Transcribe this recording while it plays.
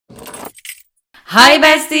Hi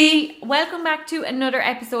bestie! Welcome back to another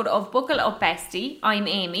episode of Buckle Up Bestie. I'm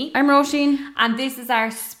Amy. I'm Roisin. And this is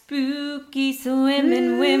our spooky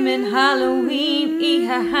Swimmin' Women Halloween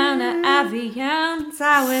Ihahana Avian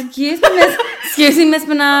Samhain. Excuse me, Miss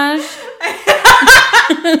Minaj.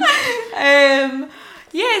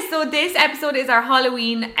 So this episode is our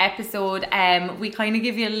Halloween episode. We kind of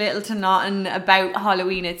give you a little to nothing about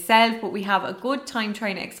Halloween itself, but we have a good time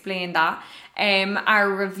trying to explain that.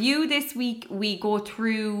 Our review this week, we go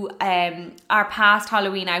through our past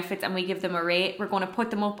Halloween outfits and we give them a rate. We're going to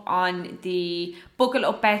put them up on the Buckle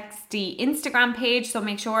Up Bestie Instagram page, so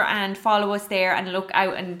make sure and follow us there and look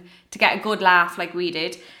out and to get a good laugh like we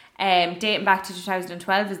did. Dating back to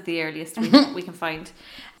 2012 is the earliest we can find.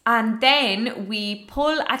 And then we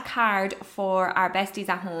pull a card for our besties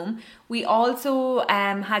at home. We also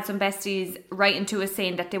had some besties writing to us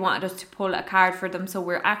saying that they wanted us to pull a card for them. So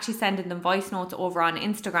we're actually sending them voice notes over on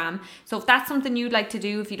Instagram. So if that's something you'd like to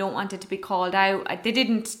do, if you don't want it to be called out, they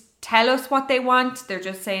didn't tell us what they want. They're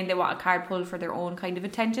just saying they want a card pull for their own kind of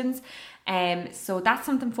intentions. So that's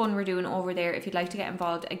something fun we're doing over there. If you'd like to get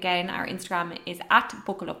involved, again, our Instagram is at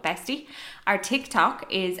Buckle Up Bestie. Our TikTok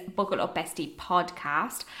is Buckle Up Bestie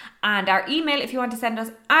Podcast. And our email, if you want to send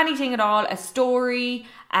us anything at all, a story,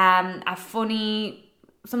 something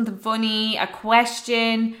funny, a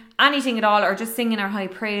question, anything at all, or just singing our high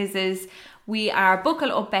praises, we are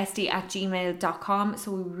buckleupbestie@gmail.com.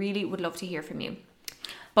 So we really would love to hear from you.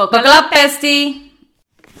 Buckle up, bestie!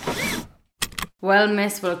 Well,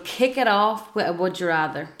 miss, we'll kick it off with a would you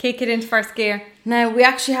rather. Kick it into first gear. Now, we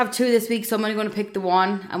actually have two this week, so I'm only going to pick the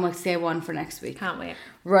one and we'll say one for next week. Can't wait.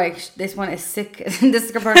 Right, this one is sick. This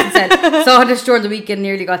is a person said, saw this during the weekend,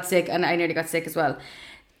 nearly got sick, and I nearly got sick as well.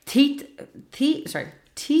 Teeth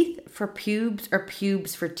for pubes or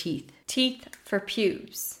pubes for teeth? Teeth for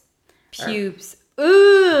pubes. Pubes.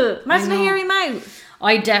 Ooh, imagine a hairy mouth.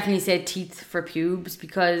 I definitely say teeth for pubes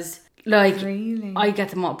because, like, really? I get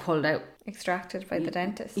them all pulled out. Extracted by the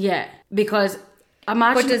dentist. Yeah, because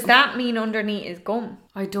imagine. But does that mean underneath is gum?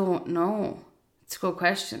 I don't know. It's a good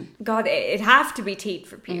question. God, it'd have to be teeth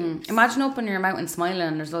for pubes. Imagine opening your mouth and smiling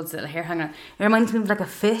and there's loads of little hair hanging out. It reminds me of like a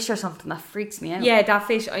fish or something. That freaks me out. Yeah, that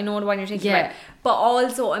fish. I know the one you're thinking about. But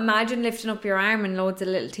also, imagine lifting up your arm and loads of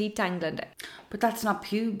little teeth dangling there. But that's not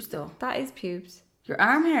pubes though. That is pubes. Your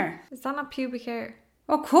arm hair. Is that not pubic hair?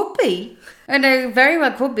 Oh, could be. And it very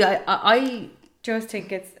well could be. I just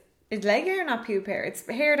think it's leg hair, not pube hair. It's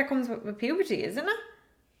hair that comes with puberty, isn't it?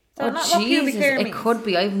 Oh, Jesus, it could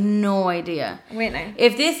be. I have no idea. Wait now.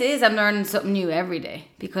 If this is, I'm learning something new every day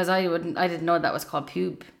because I didn't know that was called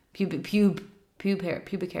pubic hair.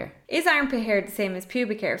 Is armpit hair the same as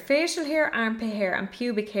pubic hair? Facial hair, armpit hair, and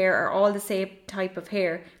pubic hair are all the same type of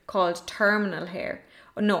hair called terminal hair.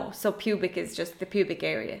 Oh, no, so pubic is just the pubic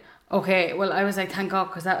area. Okay, well, I was like, thank God,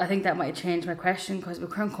 because I think that might change my question because we're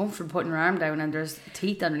quite comfortable putting your arm down and there's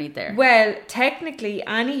teeth underneath there. Well, technically,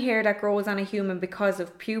 any hair that grows on a human because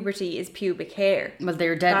of puberty is pubic hair. Well,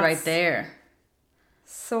 they're dead right there.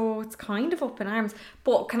 So it's kind of up in arms.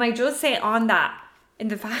 But can I just say on that, in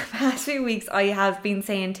the past few weeks, I have been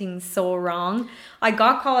saying things so wrong. I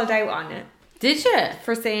got called out on it. Did you?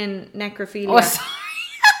 For saying necrophilia. Oh, sorry.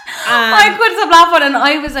 I couldn't stop laughing and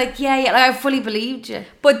I was like, yeah, I fully believed you.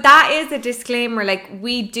 But that is a disclaimer, like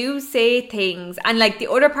we do say things and like the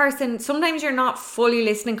other person, sometimes you're not fully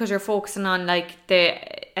listening because you're focusing on like the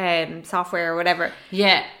software or whatever.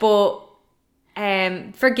 Yeah. But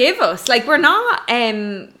forgive us, like we're not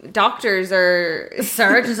doctors or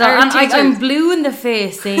surgeons. I'm blue in the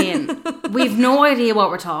face saying we've no idea what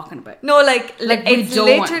we're talking about. No, like it's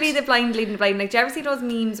literally the blind leading the blind. Like, do you ever see those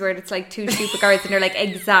memes where it's like two stupid girls and they're like,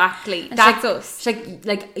 exactly, that's us. It's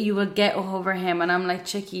like you will get over him, and I'm like,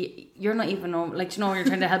 Chicky, you're not even like, you know, you're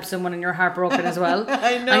trying to help someone and you're heartbroken as well.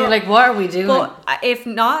 I know. And you're like, what are we doing? But if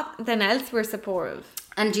not, then else we're supportive.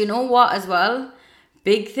 And you know what? As well,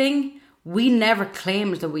 big thing. We never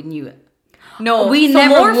claimed that we knew it. No, we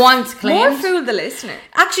never once claimed. More fool the listener.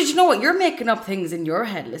 Actually, do you know what? You're making up things in your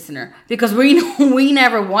head, listener. Because we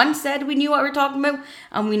never once said we knew what we were talking about.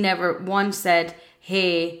 And we never once said,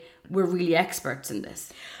 hey, we're really experts in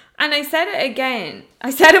this. And I said it again.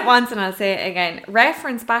 I said it once and I'll say it again.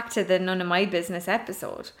 Reference back to the None of My Business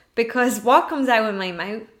episode. Because what comes out of my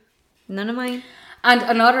mouth, none of mine. And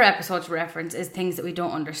another episode to reference is things that we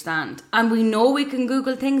don't understand. And we know we can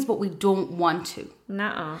Google things, but we don't want to.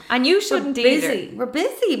 Nuh-uh. And you shouldn't either. We're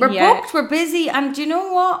busy. We're booked. We're busy. And do you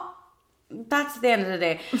know what? That's the end of the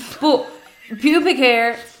day. But pubic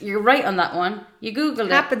hair, you're right on that one. You Googled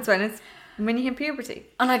it. Happens when you hit puberty.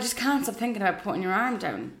 And I just can't stop thinking about putting your arm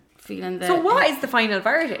down. feeling that. So what is the final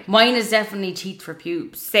verdict? Mine is definitely teeth for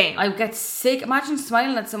pubes. Same. I would get sick. Imagine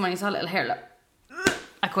smiling at someone, you saw a little hair. Like,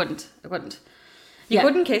 I couldn't. You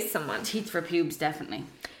couldn't kiss someone. Teeth for pubes, definitely.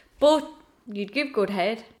 But you'd give good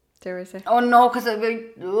head, seriously. Oh no, because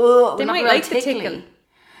they might like the tickle.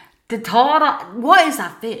 The thought of, what is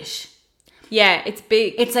that fish? Yeah, it's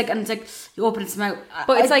big. It's like you open its mouth.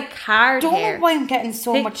 But it's like hard hair. I don't know why I'm getting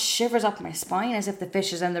so much shivers up my spine as if the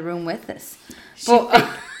fish is in the room with us. But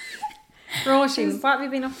Roisin, what have you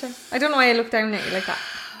been up to? I don't know why I looked down at you like that.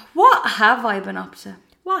 What have I been up to?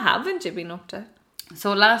 What haven't you been up to?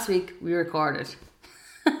 So last week we recorded.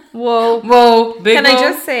 Whoa, big Can I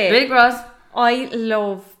just say, big Ross. I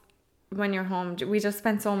love when you're home. We just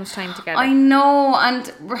spend so much time together. I know,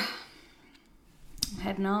 and I'm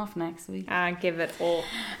heading off next week. Give it all.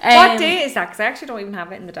 What day is that? Because I actually don't even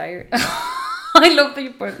have it in the diary. I love that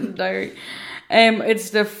you put it in the diary.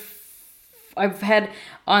 It's I've had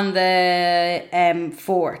on the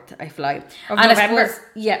 4th. I fly of November.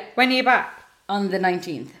 Yeah. When are you back? On the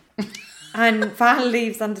 19th. And Val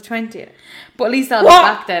leaves on the 20th. But at least I'll be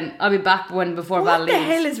back then. I'll be back before Val leaves. What the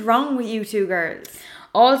hell is wrong with you two girls?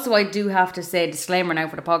 Also, I do have to say, disclaimer now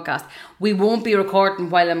for the podcast, we won't be recording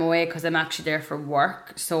while I'm away because I'm actually there for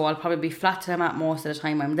work. So I'll probably be flat to them at most of the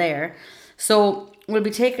time I'm there. So we'll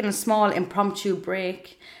be taking a small impromptu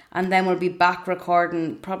break and then we'll be back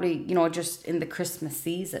recording probably, just in the Christmas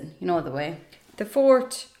season. You know the way. The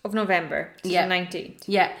 4th of November to the 19th.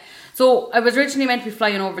 Yeah. So I was originally meant to be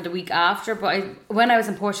flying over the week after, but when I was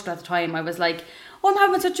in Portugal at the time, I was like, I'm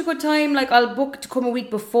having such a good time. Like, I'll book to come a week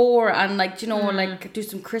before and like do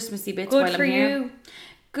some Christmassy bits while I'm here.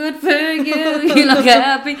 Good for you. You look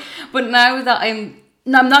happy. But now that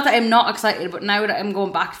not that I'm not excited, but now that I'm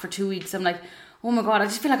going back for 2 weeks, I'm like, oh my God, I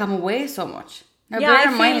just feel like I'm away so much. Now, I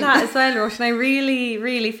feel that as well, Roisin. I really,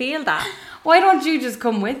 really feel that. Why don't you just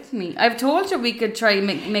come with me? I've told you we could try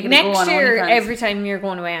making it go on next year. OnlyFans. Every time you're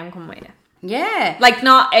going away, I'm coming with you. Yeah, like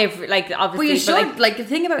not every, like obviously. But you should. Like the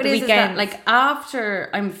thing about it is that, weekends. like after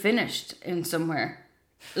I'm finished in somewhere,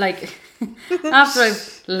 like after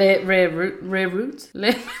I've laid roots.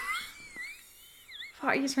 What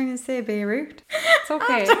are you trying to say, Beirut? It's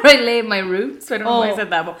okay. After I laid my roots, I don't know why I said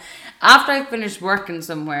that, but after I've finished working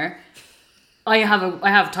somewhere, I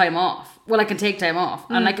have time off. Well, I can take time off.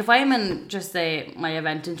 And like if I'm in, just say, my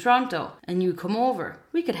event in Toronto and you come over,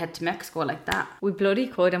 we could head to Mexico like that. We bloody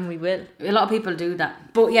could and we will. A lot of people do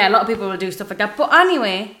that. But yeah, a lot of people will do stuff like that. But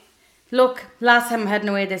anyway, look, last time I'm heading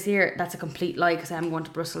away this year, that's a complete lie because I'm going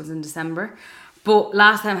to Brussels in December. But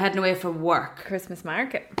last time I'm heading away for work. Christmas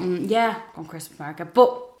market. Yeah, on Christmas market.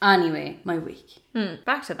 But anyway, my week.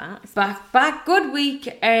 Back to that. Back. Good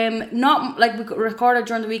week. Not like we recorded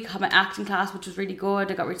during the week. I had my acting class, which was really good.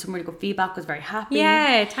 I got some really good feedback. Was very happy.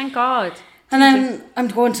 Yeah, thank God. And then I'm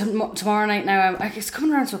going to tomorrow night now. It's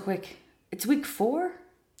coming around so quick. It's week 4.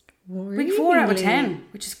 Really? Week 4 out of 10,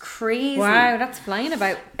 which is crazy. Wow, that's flying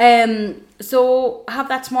about. So I have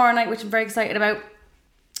that tomorrow night, which I'm very excited about.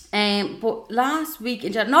 But last week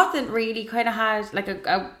in general, nothing really. Kind of had like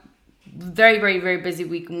a very, very, very busy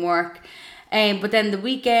week in work. But then the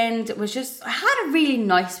weekend was just, I had a really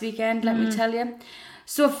nice weekend, let me tell you.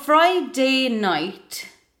 So Friday night.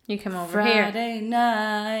 You came over Friday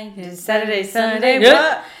night. Saturday, Sunday.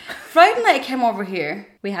 What? Friday night I came over here.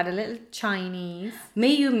 We had a little Chinese.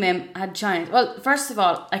 Me, you, Mim had Chinese. Well, first of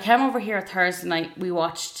all, I came over here Thursday night. We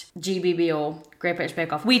watched GBBO, Great British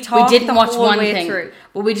Bake Off. We didn't watch one thing, through.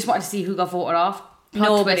 But we just wanted to see who got voted off.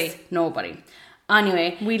 Nobody.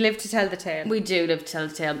 Anyway. We live to tell the tale. We do live to tell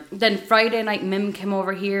the tale. Then Friday night, Mim came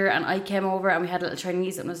over here and I came over and we had a little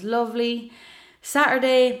Chinese and it was lovely.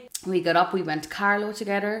 Saturday, we got up, we went to Carlo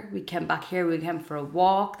together. We came back here, we came for a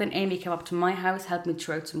walk. Then Amy came up to my house, helped me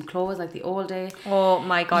throw out some clothes like the old day. Oh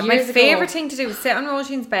my God. My favourite thing to do is sit on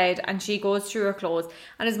Roisin's bed and she goes through her clothes.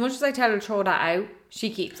 And as much as I tell her to throw that out, she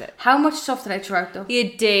keeps it. How much stuff did I throw out though?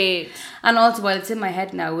 You did. And also, while it's in my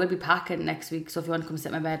head now, we'll be packing next week. So if you want to come sit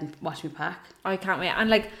in my bed and watch me pack. I can't wait. And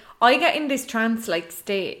like, I get in this trance like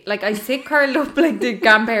state. Like I sit curled up like the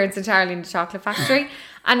grandparents in Charlie in the Chocolate Factory.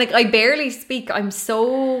 And like I barely speak. I'm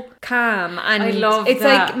so calm and I love it's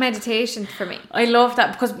that. like meditation for me. I love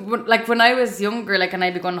that because like when I was younger, like and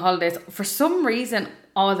I'd be going on holidays, for some reason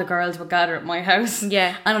all the girls would gather at my house.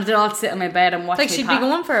 Yeah. And they'd all sit on my bed and watch me Like she'd pack. be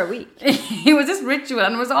going for a week. It was this ritual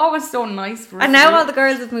and it was always so nice for us. And now all the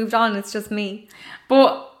girls have moved on. It's just me.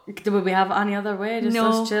 But would we have it any other way? Just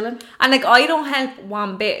us chilling? And like I don't help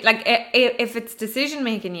one bit. Like if it's decision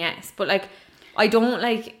making, yes. But like I don't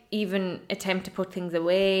like even attempt to put things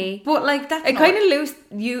away. But like that, I kind of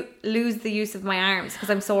lose the use of my arms because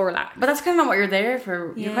I'm so relaxed. But that's kind of not what you're there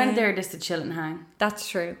for. You're kind of there just to chill and hang. That's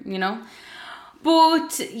true. You know.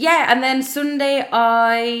 But yeah, and then Sunday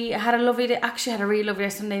I had a lovely day. Actually, I had a really lovely day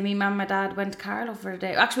Sunday. Me, mum, my dad went to Carlo for the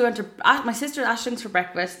day. Actually, we went to my sister's Ashling's for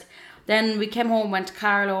breakfast. Then we came home, went to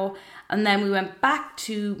Carlo, and then we went back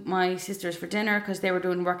to my sister's for dinner because they were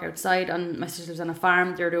doing work outside. My sister was on a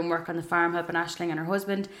farm. They were doing work on the farm, helping Aishling and her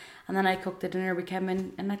husband. And then I cooked the dinner. We came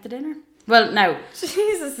in and ate the dinner. Well, now,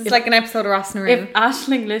 Jesus, it's like an episode of Ross and Room. If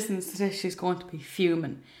Aishling listens to this, she's going to be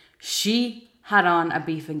fuming. She had on a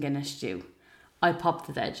beef and Guinness stew. I popped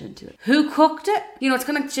the veg into it. Who cooked it? You know, it's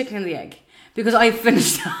kind of like chicken and the egg. Because I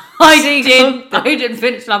finished. I did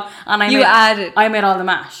finish it up, and I made all the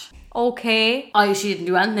mash. Okay. She didn't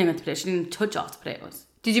do anything with the potatoes. She didn't touch off the potatoes.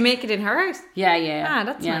 Did you make it in her house? Yeah. Ah,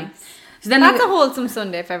 that's nice. So then that's a wholesome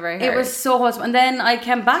Sunday if ever I heard. It was so wholesome. And then I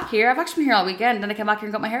came back here. I've actually been here all weekend. Then I came back here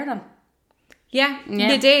and got my hair done. Yeah.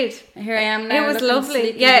 You did. Here I am now. It was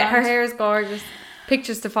lovely. Yeah, her hair is gorgeous.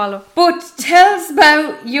 Pictures to follow. But tell us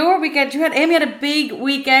about your weekend. Amy had a big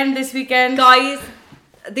weekend this weekend. Guys,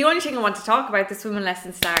 the only thing I want to talk about, the swimming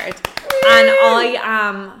lesson started.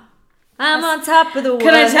 And I'm on top of the world.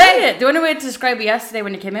 Can I tell you? The only way to describe it yesterday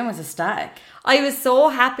when you came in was ecstatic. I was so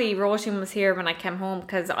happy Roisin was here when I came home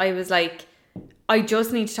because I was like, I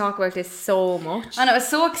just need to talk about this so much. And it was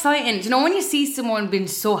so exciting. Do you know when you see someone being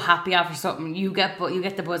so happy after something, you get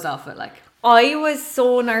the buzz off it, like. I was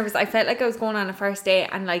so nervous. I felt like I was going on a first date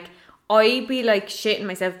and like I'd be like shitting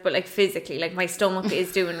myself, but like physically, like my stomach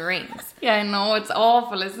is doing rings. Yeah, I know, it's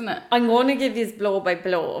awful, isn't it? I'm going to give you blow by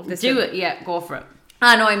blow of this. Do it, yeah, go for it.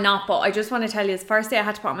 No, I'm not, but I just want to tell you, this first day I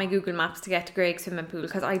had to put on my Google Maps to get to Greg's swimming pool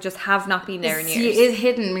because I just have not been there in years. It is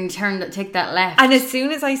hidden when you take that left. And as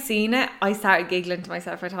soon as I seen it, I started giggling to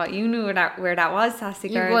myself. I thought, you knew where that was, sassy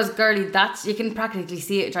girl. It was, girly. You can practically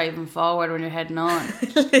see it driving forward when you're heading on.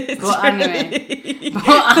 But anyway,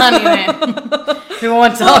 we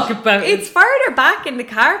won't talk about it. It's further back in the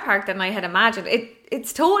car park than I had imagined.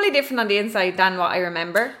 It's totally different on the inside than what I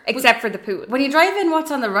remember, except for the pool. When you drive in, what's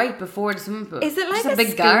on the right before the swimming pool? Is it like just a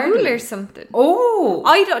big school garden or something? Oh,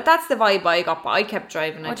 that's the vibe I got, but I kept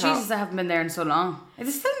driving. Jesus, I haven't been there in so long. Is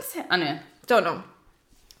it still the same? Anyway, don't know.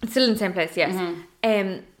 It's still in the same place, yes.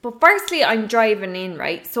 Mm-hmm. But firstly, I'm driving in,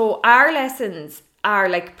 right? So our lessons are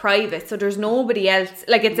like private, so there's nobody else.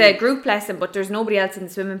 Like it's a group lesson, but there's nobody else in the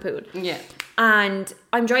swimming pool. Yeah. And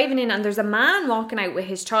I'm driving in, and there's a man walking out with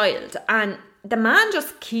his child, and the man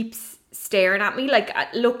just keeps staring at me, like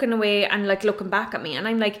looking away and like looking back at me, and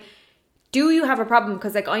I'm like, do you have a problem?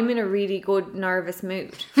 Because like I'm in a really good nervous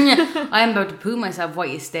mood. Yeah, I'm about to poo myself. What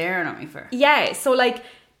are you staring at me for? Yeah, so like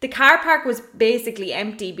the car park was basically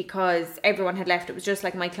empty because everyone had left. It was just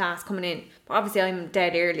like my class coming in, but obviously I'm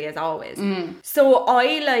dead early as always. So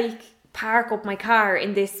I like park up my car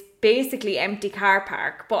in this basically empty car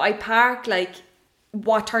park, but I park like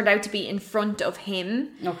what turned out to be in front of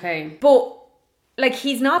him. Okay. But like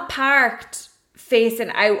he's not parked facing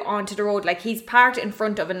out onto the road, like he's parked in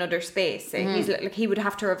front of another space. So he's like, he would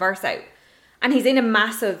have to reverse out, and he's in a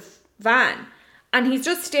massive van, and he's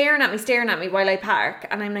just staring at me while I park,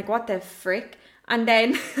 and I'm like, what the frick? And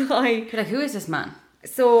then You're like, who is this man?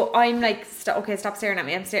 So I'm like, okay, stop staring at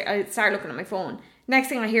me. I start looking at my phone. Next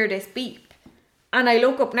thing I hear this beep, and I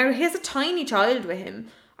look up. Now he has a tiny child with him,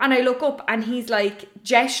 and I look up, and he's like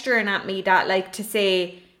gesturing at me that like to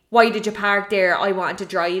say, why did you park there? I wanted to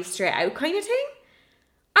drive straight out, kind of thing.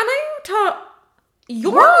 And I thought,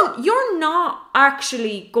 you're not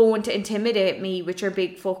actually going to intimidate me with your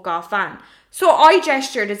big fuck off van. So I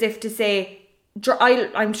gestured as if to say,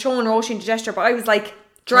 I'm showing Roisin to gesture, but I was like,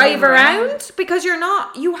 drive around, because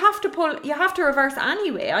you have to reverse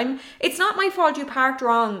anyway. It's not my fault you parked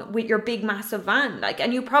wrong with your big massive van, like,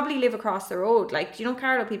 and you probably live across the road, like, you know,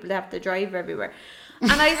 Carlo people, they have to drive everywhere.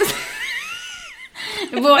 And I was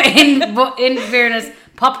but in fairness,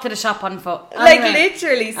 pop to the shop on foot. Like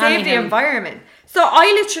literally save the environment. So I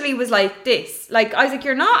literally was like this. Like I was like,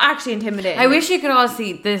 you're not actually intimidating. I wish you could all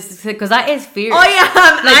see this, because that is fierce. I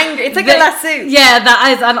am angry. It's like a lasso. Yeah,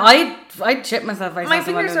 that is. And I chip myself. My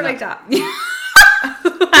fingers are like that.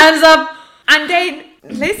 Hands up. And then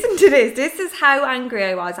listen to this. This is how angry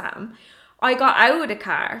I was at him. I got out of the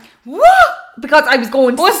car. What? Because I was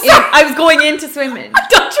going into swimming. I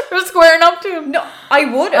thought you were squaring up to him. No, I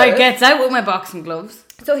would have. I gets out with my boxing gloves.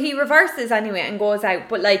 So he reverses anyway and goes out.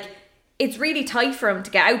 But like, it's really tight for him to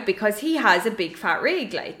get out because he has a big fat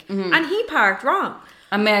rig, like. And he parked wrong.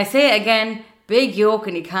 And may I say it again, big yoke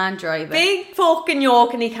and he can't drive it. Big fucking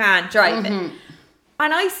yoke and he can't drive it. And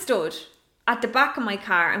I stood at the back of my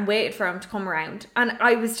car and waited for him to come around. And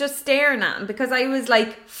I was just staring at him because I was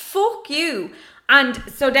like, fuck you. And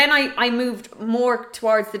so then I moved more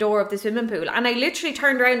towards the door of the swimming pool, and I literally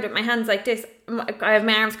turned around with my hands like this. I have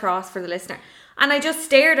my arms crossed for the listener. And I just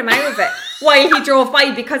stared him out of it while he drove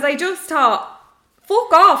by, because I just thought,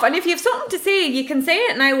 fuck off. And if you have something to say, you can say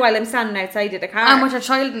it now while I'm standing outside of the car. And with your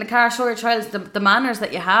child in the car, show your child the manners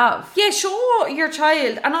that you have. Yeah, show your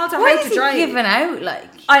child. And also Why how is to drive. he giving out, like?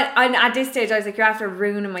 I at this stage, I was like, you're after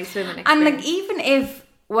ruining my swimming experience. And like, even if,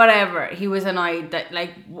 whatever, he was annoyed that,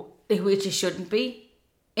 like, which he shouldn't be,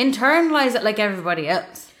 internalise it like everybody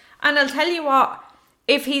else. And I'll tell you what,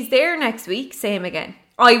 if he's there next week, same again.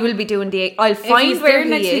 I will be doing I'll find if he's where there he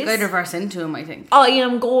next is. week, I'd reverse into him, I think.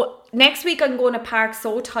 Next week I'm going to park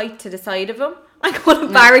so tight to the side of him. I'm going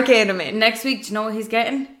to barricade him in. Next week, do you know what he's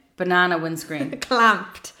getting? Banana windscreen.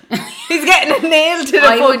 Clamped. He's getting a nail to the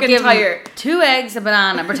I would fucking give tyre. him 2 eggs, a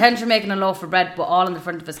banana, pretend you're making a loaf of bread, but all in the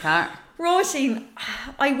front of his car. Roisin,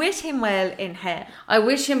 I wish him well in hell. I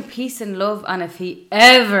wish him peace and love, and if he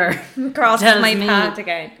ever crosses tells my me path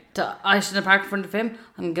again, I should have parked in front of him,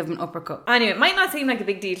 I'm going to give him an uppercut. Anyway, it might not seem like a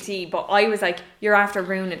big deal to you, but I was like, you're after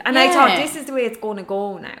ruining it. And Yeah. I thought, this is the way it's going to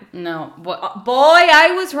go now. No, but Boy,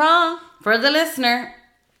 I was wrong. for the listener,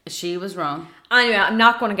 she was wrong. Anyway, I'm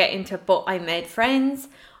not going to get into it, but I made friends.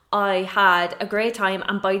 I had a great time,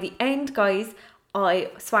 and by the end, guys,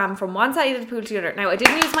 I swam from one side of the pool to the other. Now, I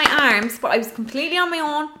didn't use my arms, but I was completely on my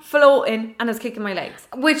own, floating, and I was kicking my legs.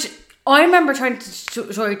 Which I remember trying to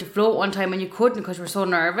show you to float one time, and you couldn't because you were so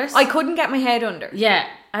nervous. I couldn't get my head under. Yeah,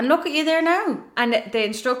 and look at you there now. And the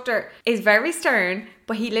instructor is very stern,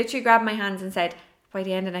 but he literally grabbed my hands and said, by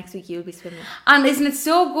the end of next week, you'll be swimming. And isn't it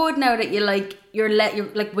so good now that you're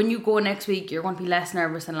like when you go next week, you're going to be less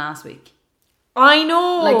nervous than last week. I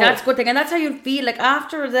know. Like, that's a good thing. And that's how you'll feel. Like,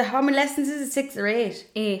 after how many lessons is it? 6 or 8?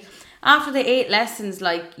 8. After the 8 lessons,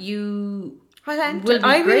 like, you I will be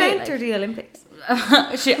will great, enter like. the Olympics.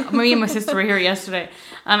 Me and my sister were here yesterday,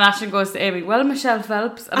 and Ashton goes to Amy, well, Michelle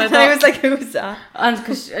Phelps. And I was like, who's that?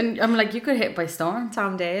 And I'm like, you could hit by storm.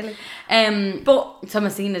 Tom Daly. But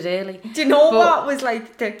Thomasina Daly. Do you know what was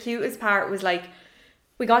like the cutest part was like,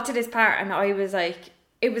 we got to this part and I was like,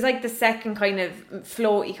 it was like the second kind of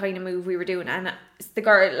floaty kind of move we were doing, and the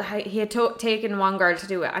girl, he had taken one girl to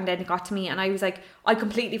do it, and then it got to me and I was like, I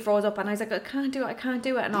completely froze up and I was like, I can't do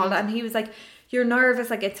it and all that, and he was like, you're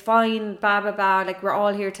nervous, like, it's fine, blah blah blah, like, we're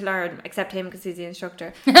all here to learn, except him because he's the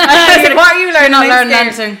instructor. I was like, what are you learning? You're not learning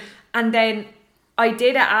anything. And then I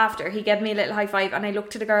did it after. He gave me a little high five, and I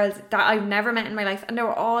looked to the girls that I've never met in my life, and they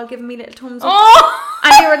were all giving me little thumbs up. Oh!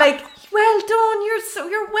 And they were like, well done,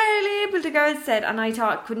 you're well able, the girls said. And I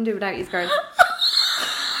thought, couldn't do without you girls.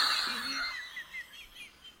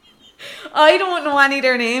 I don't know any of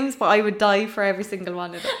their names, but I would die for every single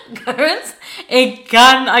one of them. Girls,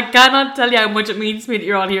 I cannot tell you how much it means to me that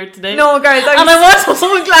you're all here today. No, girls, I'm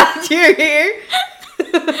so glad you're here.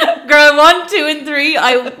 Girl 1, 2 and 3,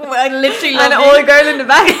 I literally love and an old girl in the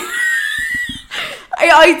back.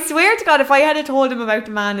 I swear to God, if I had told him about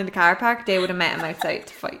the man in the car park, they would have met him outside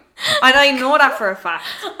to fight. And I know that for a fact.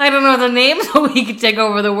 I don't know their names, but we could take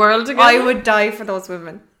over the world together. I would die for those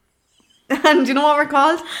women. And do you know what we're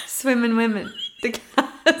called? Swimmin' Women. The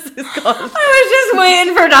class is called. I was just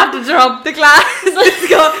waiting for that to drop. The class is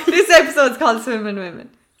called. This episode's called Swimmin' Women.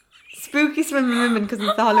 Spooky Swimmin' Women because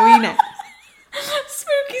it's the Halloween.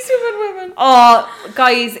 Spooky Swimmin' Women. Oh,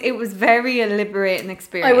 guys, it was very a liberating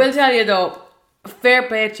experience. I will tell you though, fair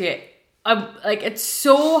play to you. Like, it's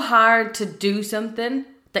so hard to do something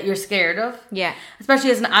that you're scared of. Yeah. Especially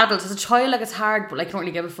as an adult. As a child, like, it's hard, but like, you don't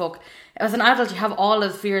really give a fuck. As an adult, you have all the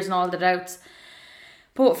fears and all the doubts.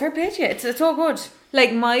 But fair play to you. It's all good.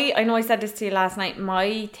 Like, I know I said this to you last night,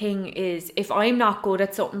 my thing is, if I'm not good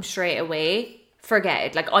at something straight away, forget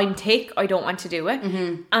it. Like, I'm tick, I don't want to do it.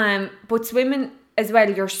 Mm-hmm. But swimming as well,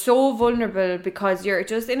 you're so vulnerable because you're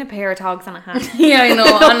just in a pair of togs and a hat. Yeah, I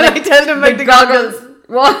know. And like, I tell them about the goggles.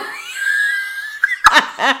 What?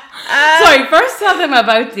 Sorry, first tell them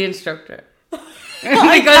about the instructor.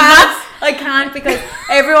 I can't because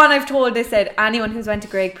everyone I've told, they said anyone who's went to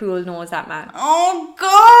Greg Poole knows that man. Oh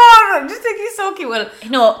God, I just think he's so cute.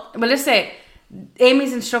 Well, let's say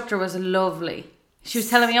Amy's instructor was lovely. She was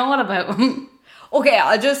telling me all about him. Okay,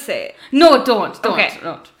 I'll just say it. No, don't.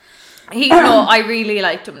 I really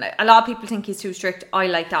liked him. Like, a lot of people think he's too strict. I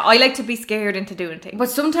like that. I like to be scared into doing things.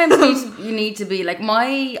 But sometimes you need to be like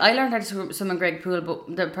I learned how to swim in Greg Poole,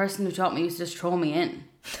 but the person who taught me used to just throw me in.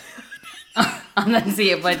 And then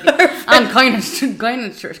see it, but I'm kind of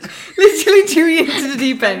literally threw you into the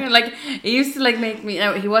deep end. Like, he used to like make me.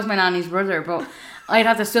 He was my nanny's brother, but I'd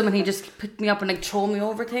have to swim and he'd just pick me up and like throw me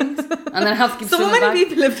over things, and then I'd have to keep So swimming many back.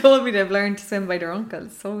 people have told me they've learned to swim by their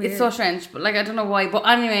uncles. So weird. It's so strange, but like I don't know why. But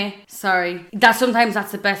anyway, sorry. Sometimes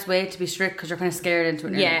that's the best way to be strict because you're kind of scared into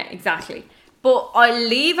it. Yeah, exactly. But I'll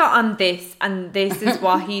leave it on this, and this is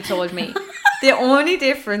what he told me. The only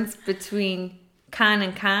difference between can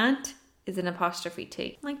and can't is an apostrophe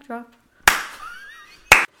T. Mic drop.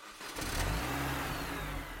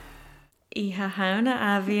 Iha hauna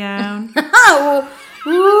avion. Oh,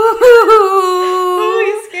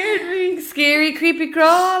 you scared me. Scary, creepy,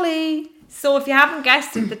 crawly. So if you haven't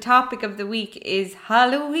guessed it, the topic of the week is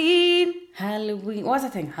Halloween. Halloween. What's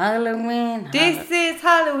that thing? Halloween. This is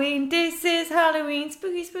Halloween. This is Halloween.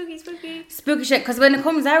 Spooky, spooky, spooky. Spooky shit. Because when it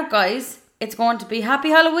comes out, guys, it's going to be Happy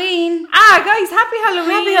Halloween. Ah, guys, Happy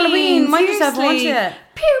Halloween. Happy Halloween. Mind yourself, won't you?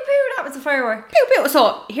 Pew, pew. That was a firework. Pew, pew.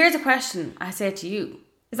 So, here's a question I say to you.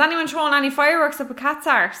 Is anyone throwing any fireworks up a cat's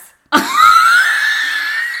arse?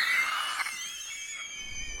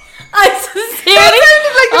 I sincerely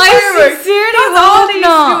That's all they used to hope do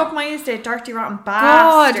not. up my estate, dirty rotten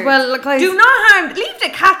bastards. God, well, like, guys, do not harm. Leave the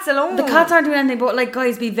cats alone. the cats aren't doing anything, but like,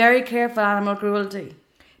 guys, be very careful animal cruelty.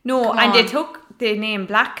 No, Come and they on. took the name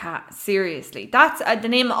Black Cat seriously. That's the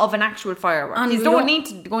name of an actual firework. And You we don't don't- need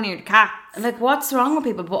to go near the cats. Like, what's wrong with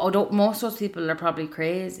people? But most of those people are probably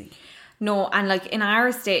crazy. No, and like in our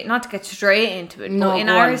estate, not to get straight into it, No, but in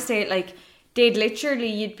go our on. estate, like they'd literally,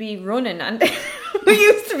 you'd be running, and we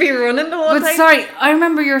used to be running the whole But time. sorry, I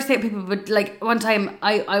remember your state people, but like one time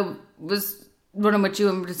I was running with you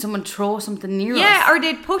and did someone throw something near us? Yeah, or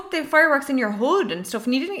they'd put the fireworks in your hood and stuff,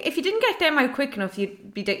 and if you didn't get them out quick enough,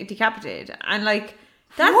 you'd be decapitated. And like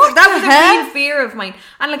that What was the a hell? real fear of mine.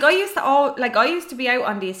 And like I used to be out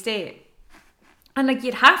on the estate. And like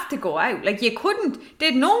you'd have to go out, like you couldn't.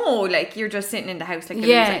 They'd know, like you're just sitting in the house, like a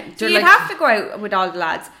Yeah, loser. So they're you'd like- have to go out with all the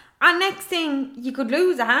lads. And next thing, you could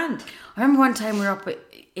lose a hand. I remember one time we were up.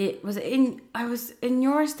 I was in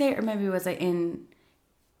your estate, or maybe was I in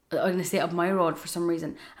the estate of my road for some reason,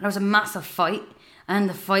 and there was a massive fight, and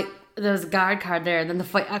there was a guard car there, and then the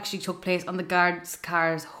fight actually took place on the guard's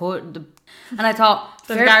car's hood. And I thought,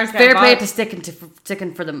 So the guards fair got play involved. to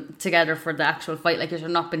sticking for them together for the actual fight. Like, you've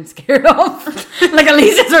not been scared of. Like, at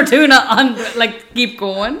least they're doing it on, like, keep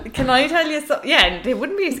going. Can I tell you so? Yeah, they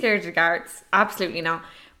wouldn't be scared of the guards. Absolutely not.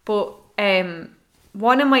 But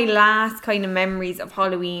one of my last kind of memories of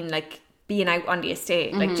Halloween, like being out on the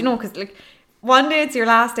estate, like, do you know, because like one day it's your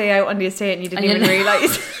last day out on the estate and you didn't even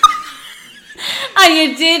realise. And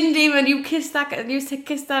you didn't even, you kissed that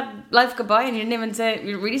life goodbye, and you didn't even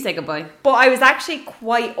you really say goodbye. But I was actually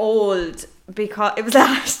quite old because it was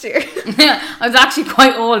last year. Yeah, I was actually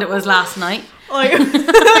quite old. It was last night.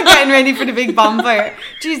 Getting ready for the big bonfire.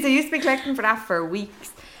 Jeez, they used to be collecting for that for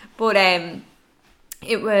weeks. But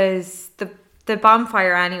it was the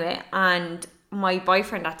bonfire anyway, and my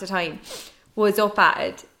boyfriend at the time was up at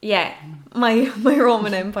it. Yeah, my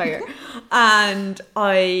Roman Empire. And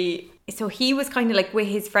so he was kind of like with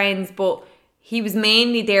his friends, but he was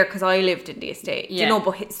mainly there because I lived in the estate. Yeah. You know,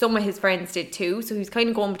 but some of his friends did too. So he was kind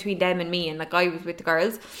of going between them and me, and like I was with the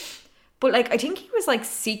girls. But like I think he was like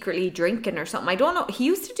secretly drinking or something. I don't know. He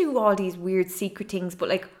used to do all these weird secret things, but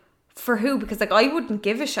like for who? Because like I wouldn't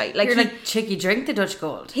give a shit. Like You're like, Chicky, drink the Dutch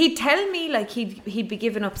Gold. he'd tell me like he'd be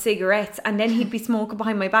giving up cigarettes and then he'd be smoking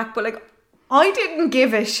behind my back, but like I didn't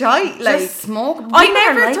give a shite. Like Just smoke. I People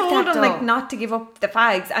are never like told that, him like though. not to give up the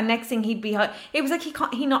fags, and next thing he'd be. It was like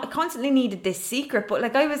he not constantly needed this secret, but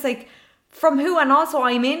like I was like, from who? And also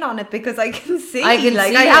I'm in on it because I can see. I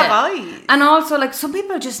have eyes. And also, like, some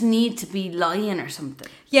people just need to be lying or something.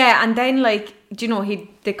 Yeah, and then like, do you know,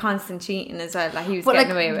 the constant cheating as well. Like he was But getting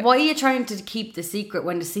like, away with. why are you trying to keep the secret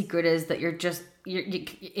when the secret is that you're just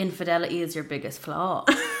infidelity is your biggest flaw?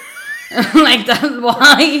 Like, that's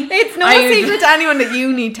why. It's no secret to anyone that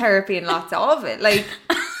you need therapy and lots of it. Like,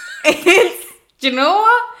 it's. Do you know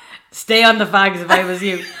what? Stay on the fags if I was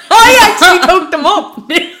you. I actually took them up.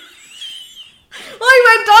 I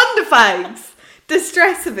went on the fags. The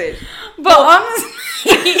stress of it. But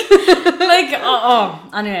honestly, like,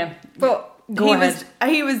 anyway. But Go ahead.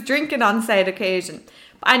 he was drinking on said occasion.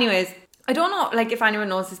 But anyways, I don't know like if anyone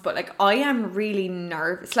knows this, but like I am really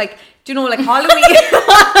nervous. Like, do you know, like Halloween?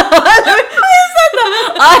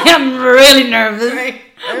 I am really nervous.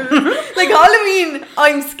 Like Halloween,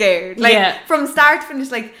 I'm scared. Like Yeah. from start to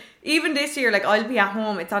finish, like even this year, like I'll be at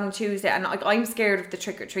home, it's on a Tuesday, and like I'm scared of the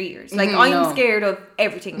trick-or-treaters. Like I'm no. scared of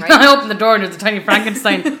everything, right? I open the door and there's a tiny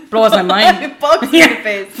Frankenstein. Blows my mind. It bugs me in the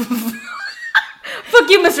face. Fuck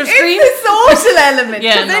you, Mr. Scream. It's the social element.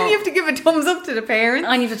 Yeah, Because then no. you have to give a thumbs up to the parents.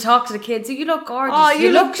 I need to talk to the kids. You look gorgeous. Oh,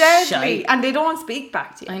 you look shite. deadly. And they don't speak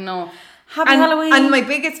back to you. I know. Happy Halloween. And my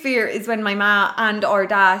biggest fear is when my ma and or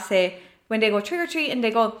dad say, when they go trick or treat and they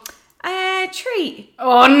go, treat.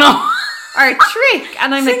 Oh no. Or trick.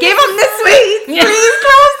 And I'm like, give him the sweets. Yeah. Please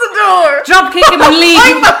close the door. Drop kick him and leave.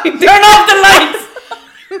 Turn off the lights.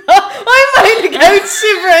 I'm behind the couch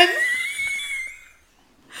shivering.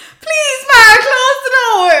 Please, Ma, close the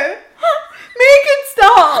door. Make it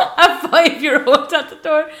stop. A 5-year-old at the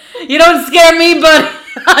door. You don't scare me, but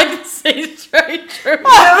I can say straight through.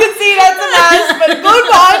 I can see that's a mask, but a good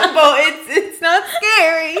one, but it's not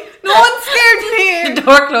scary. No one's scared in here. The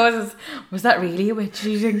door closes. Was that really a witch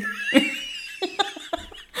eating?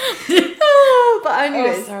 But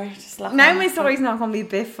anyways, sorry, just laugh. now my story's not going to be a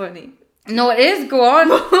bit funny. No, it is. Go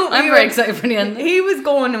on. I'm very excited for the end. He was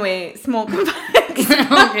going away smoking bags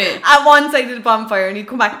Okay. at one side of the bonfire, and he'd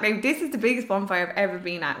come back. Now, this is the biggest bonfire I've ever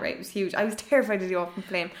been at, right? It was huge. I was terrified of the open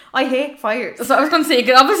flame. I hate fires. So I was going to say, you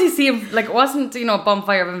could obviously see him, like, it wasn't, a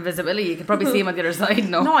bonfire of invisibility. You could probably see him on the other side,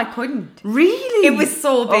 no? No, I couldn't. Really? It was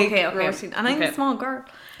so big, Okay. Roisin, and I'm a small girl.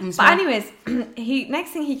 But anyways,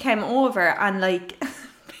 next thing he came over and like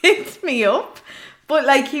picked me up, but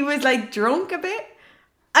like he was like drunk a bit,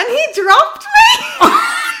 and he dropped me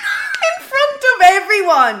in front of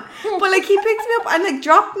everyone. But like he picked me up and like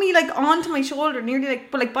dropped me like onto my shoulder, nearly like,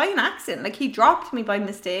 but like by an accident, like he dropped me by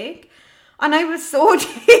mistake. And I was so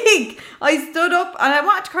big. I stood up and I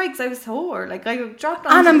wanted to cry because I was sore. Like I dropped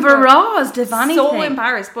on. And embarrassed, if anything. So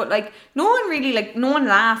embarrassed. But like no one really, like no one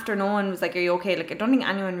laughed or no one was like, are you okay? Like I don't think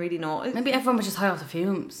anyone really noticed. Maybe everyone was just high off the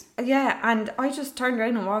fumes. Yeah, and I just turned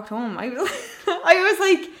around and walked home. I was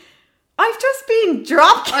like, I've just been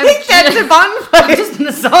drop kicked at the bonfire. I'm just been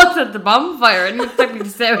assaulted at the bonfire and you expect me to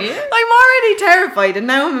stay here? I'm already terrified and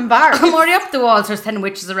now I'm embarrassed. I'm already up the walls, there's 10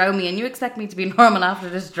 witches around me and you expect me to be normal after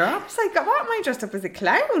this drop? It's like, what am I dressed up as a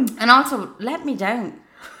clown? And also, let me down.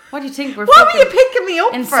 What do you think we're What were you picking me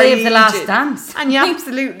up and for? Save the Last Dance. And you're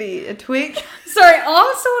absolutely a twig. Sorry,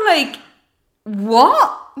 also like,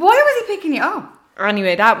 what? Why was he picking you up?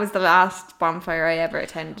 Anyway, that was the last bonfire I ever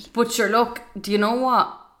attended. But sure, look, do you know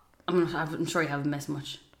what? I'm sure you haven't missed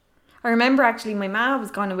much. I remember actually my ma was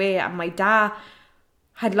gone away and my dad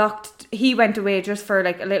had he went away just for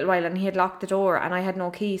like a little while and he had locked the door and I had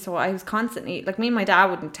no key, so I was constantly, like me and my dad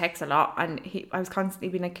wouldn't text a lot and I was constantly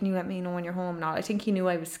being like, can you let me know when you're home now? I think he knew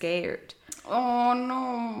I was scared. Oh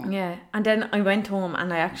no. Yeah, and then I went home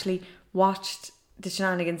and I actually watched the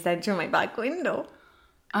shenanigans then through my back window.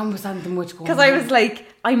 And was anything much going on? Because I was like,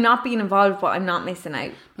 I'm not being involved but I'm not missing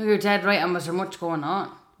out. No, you're dead right, and was there much going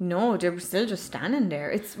on? No, they were still just standing there.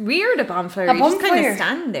 It's weird, a bonfire. You just kind of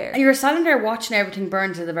stand there. You're standing there watching everything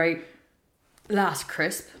burn to the very last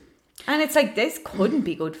crisp. And it's like, this couldn't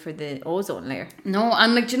be good for the ozone layer. No,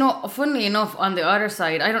 and like, funnily enough, on the other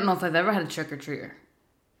side, I don't know if I've ever had a trick-or-treater.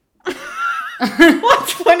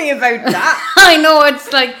 What's funny about that? I know,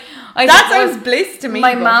 it's like... that sounds bliss to me.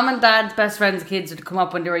 My mum and dad's best friends' kids would come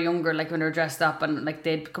up when they were younger, like when they were dressed up, and like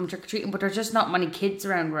they'd come trick-or-treating, but there's just not many kids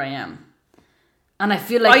around where I am. And I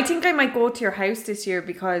feel like... I think I might go to your house this year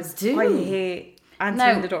because I hate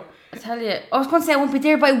answering the door. I tell you, I was going to say I won't be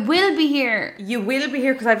there, but I will be here. You will be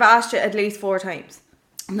here because I've asked you at least 4 times.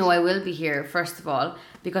 No, I will be here, first of all,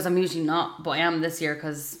 because I'm usually not, but I am this year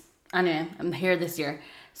because, anyway, I'm here this year.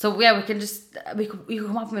 So yeah, we can you can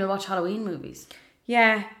come up and we'll watch Halloween movies.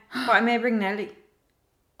 Yeah, but I may bring Nelly.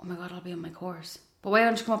 Oh my God, I'll be on my course. But why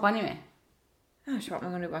don't you come up anyway? Oh, sure, what am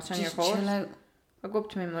I going to watch on Just your course? chill out. I'll go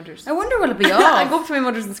up to my mother's. I wonder will it be off? I'll go up to my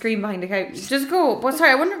mother's and scream behind the couch. Just go. But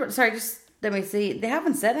sorry, I wonder. Sorry, just let me see. They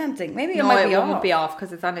haven't said anything. Maybe it might be off. No, it won't be off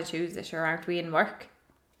because it's on a Tuesday. Sure, aren't we in work?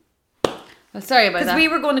 Well, sorry about that. Because we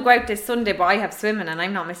were going to go out this Sunday, but I have swimming and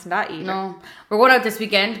I'm not missing that either. No, we're going out this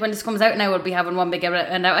weekend. When this comes out now, we'll be having one big event.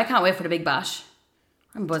 And I can't wait for the big bash.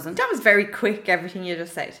 I'm buzzing. That was very quick. Everything you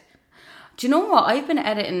just said. Do you know what? I've been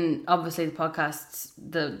editing, obviously, the podcasts,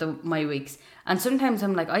 my weeks, and sometimes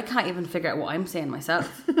I'm like, I can't even figure out what I'm saying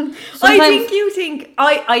myself. I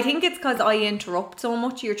think it's because I interrupt so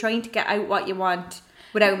much. You're trying to get out what you want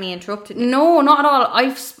without me interrupting you. No, not at all.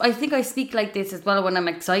 I think I speak like this as well when I'm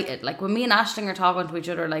excited. Like when me and Aisling are talking to each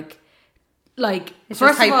other, like it's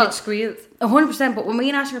first just of all, high-pitched squeals. 100%. But when me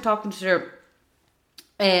and Aisling are talking to each other,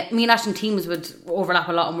 me and Aisling teams would overlap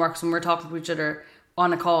a lot in work. So when we're talking to each other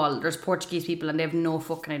on a call, there's Portuguese people and they have no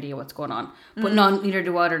fucking idea what's going on, but neither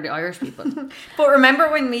do the Irish people. But remember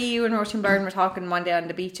when me, you and Roisin Byrne were talking one day on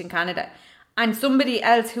the beach in Canada, and somebody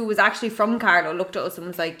else who was actually from Carlow looked at us and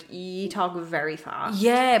was like, you talk very fast.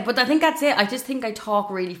 Yeah, but I think that's it. I just think I talk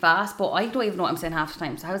really fast, but I don't even know what I'm saying half the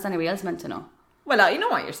time, so how's anybody else meant to know? Well, you know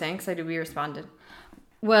what you're saying because I do be responding.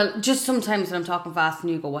 Well, just sometimes when I'm talking fast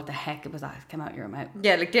and you go, what the heck was that? It came out your mouth.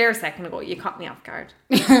 Yeah, like there a second ago, you caught me off guard.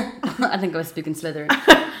 I think I was speaking Slytherin.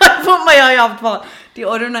 I put my eye off the ball. The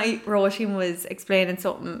other night, Roisin was explaining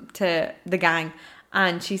something to the gang,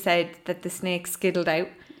 and she said that the snake skittled out.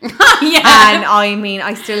 Yeah. And I mean,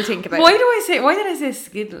 I still think about Why did I say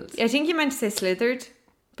skittles? I think you meant to say slithered,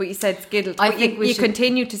 but you said skittled. I But think we you should-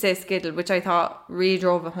 continued to say skittled, which I thought really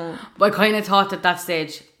drove it home. But I kind of thought at that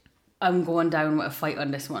stage, I'm going down with a fight on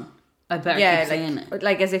this one. I better keep saying it.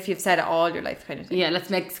 like as if you've said it all your life, kind of thing. Yeah, let's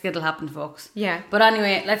make skittle happen, folks. Yeah. But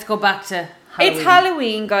anyway, let's go back to Halloween. It's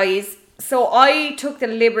Halloween, guys. So I took the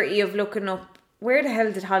liberty of looking up where the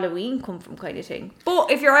hell did Halloween come from, kind of thing. But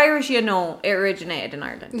if you're Irish, you know it originated in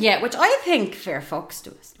Ireland. Yeah, which I think fair fucks to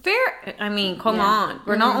us. Fair. I mean, come Yeah. on.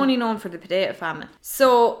 We're not only known for the potato famine.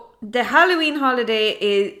 So the Halloween holiday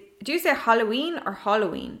is. Do you say Halloween or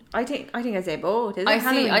Halloween? I think I say both. Is it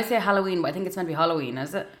Halloween? I say Halloween, but I think it's meant to be Halloween,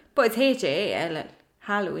 is it? But it's Hall.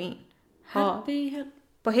 Halloween. Hall. Happy.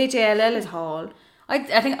 But Hall is Hall. I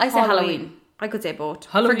think I say Halloween. I could say both.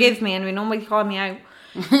 Halloween. Forgive me, and nobody call me out.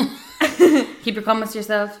 Keep your comments to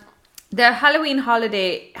yourself. The Halloween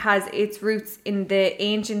holiday has its roots in the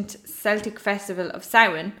ancient Celtic festival of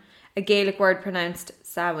Samhain, a Gaelic word pronounced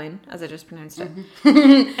Samhain, as I just pronounced it.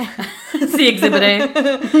 See Exhibit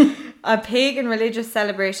A. A pagan religious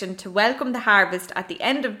celebration to welcome the harvest at the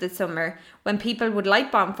end of the summer, when people would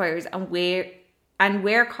light bonfires and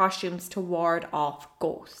wear costumes to ward off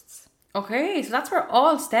ghosts. Okay, so that's where it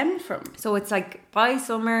all stemmed from. So it's like, by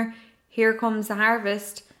summer, here comes the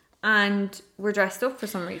harvest, and we're dressed up for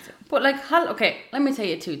some reason. But like, okay, let me tell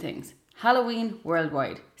you two things. Halloween,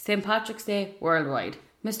 worldwide. St. Patrick's Day, worldwide.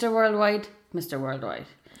 Mr. Worldwide, Mr. Worldwide.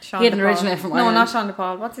 Sean He didn't DePaul. originate from No, Ireland. not Sean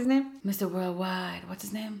DePaul. What's his name? Mr. Worldwide. What's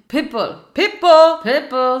his name? Pitbull.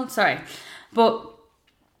 Pitbull. Sorry. But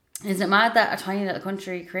is it mad that a tiny little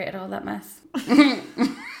country created all that mess? I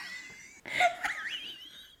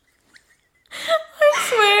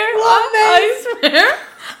swear.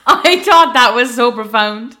 I thought that was so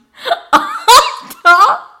profound. I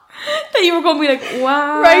thought that you were going to be like,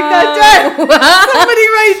 wow. Write that down. Wow. Somebody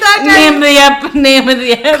write that down. Name of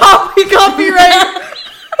the app. Copyright.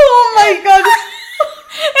 Oh my god.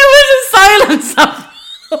 It was a silence of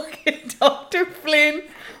Fucking Dr. Flynn.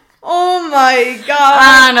 Oh my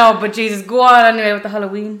god. no, but Jesus, go on anyway with the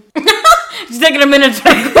Halloween. It's taking a minute to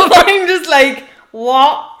go. I'm just like,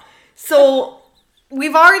 what? So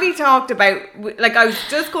we've already talked about, like, I was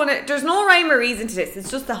just gonna, there's no rhyme or reason to this. It's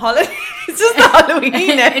just the holiday. It's just the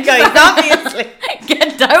Halloween, guys, obviously.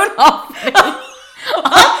 Get down off me.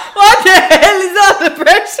 What the hell is all the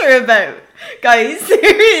pressure about? Guys,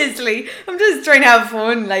 seriously, I'm just trying to have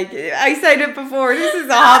fun. Like I said it before, this is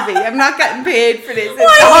a hobby. I'm not getting paid for this. It's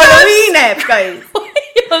a Halloween app, guys. Why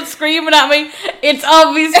are you screaming at me? It's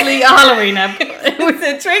obviously a Halloween app. It's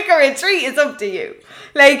a trick or a treat. It's up to you.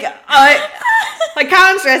 Like I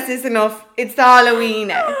can't stress this enough. It's the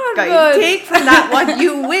Halloween app, guys. God. Take from that what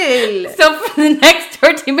you will. So for the next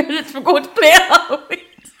 30 minutes, we're going to play Halloween.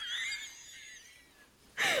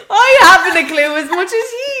 I haven't a clue as much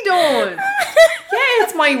as he don't. Yeah,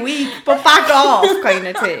 it's my week, but back off, kind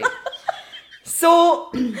of thing.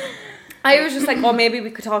 So I was just like, oh, maybe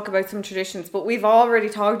we could talk about some traditions, but we've already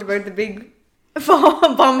talked about the big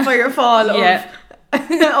bonfire fall of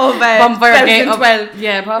Bonfire Gate 2012.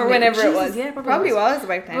 Yeah, probably. Or whenever it Jesus, was. Yeah, probably was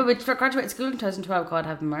about then. Well, we graduated school in 2012, God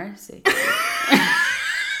have mercy. God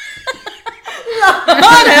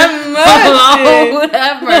have mercy. Lord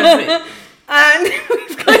have mercy. And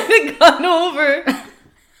we've kind of gone over.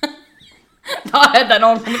 I had that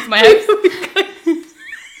on coming to my house.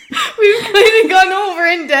 We've kind of gone over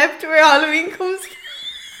in depth where Halloween comes from.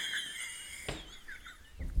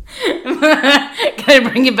 Can I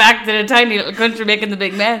bring you back to the tiny little country making the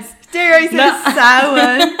big mess? Dare I say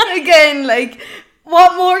Samhain? Again, like,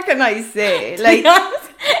 what more can I say? Like,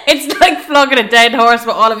 it's like flogging a dead horse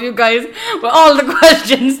with all of you guys, with all the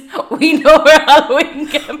questions. We know where Halloween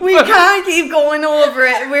came from. we can't keep going over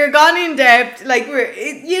it. We're gone in depth. Like,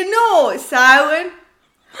 Samhain.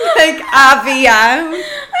 Like, Avian.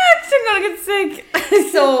 I'm still gonna get sick.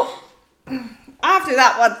 So, after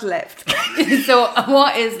that, what's left? So,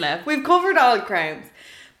 what is left? We've covered all crowns.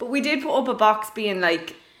 But we did put up a box being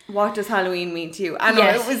like, what does Halloween mean to you? And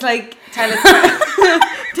Yes. it was like, tell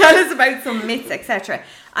us about some myths, etc.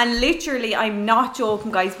 And literally, I'm not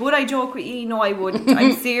joking, guys. Would I joke with you? No, I wouldn't.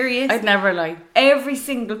 I'm serious. I'd never lie. Every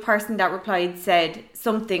single person that replied said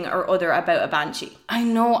something or other about a banshee. I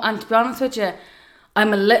know, and to be honest with you,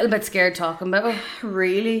 I'm a little bit scared talking about it.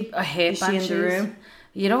 Really? I hate Is she banshees. in the room?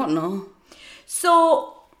 You don't know.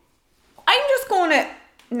 So, I'm just going to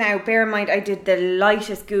Now, bear in mind, I did the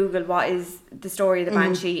lightest Google, what is the story of the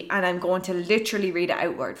Banshee, and I'm going to literally read it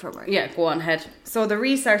out word for word. Yeah, go on ahead. So the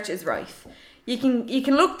research is rife. You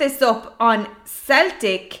can look this up on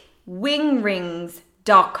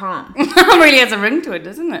CelticWingRings.com. It really has a ring to it,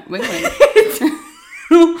 doesn't it? Wing ring. It's a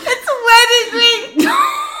wedding ring!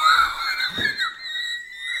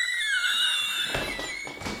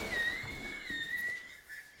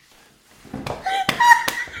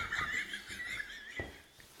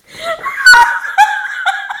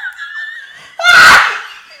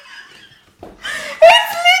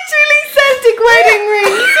 It's literally Celtic wedding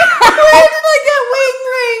rings. Where did I get wing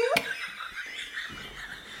ring?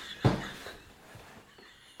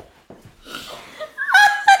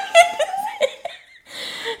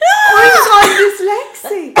 I'm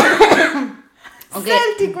dyslexic. Okay.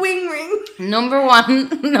 Celtic wing ring. Number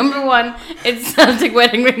one, it's Celtic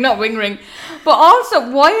wedding ring, not wing ring. But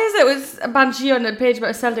also, why is it was a Banshee on the page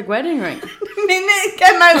about a Celtic wedding ring? The minute it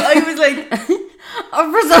came out, I was like,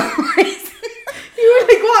 Oh, for some reason. you were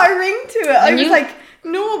like, what a ring to it. I was like,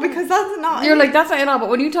 no, because that's not You're it. like, that's not it all. But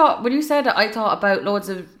when you said it, I thought about loads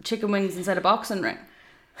of chicken wings inside a boxing ring.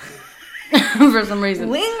 For some reason.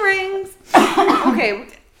 Wing rings. Okay,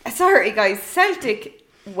 sorry guys,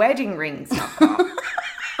 CelticWeddingRings.com.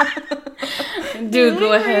 Do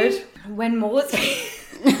go ahead. When most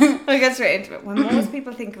I'll get straight into it. When most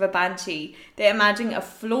people think of a banshee, they imagine a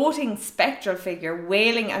floating spectral figure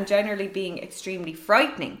wailing and generally being extremely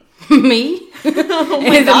frightening. Me? Oh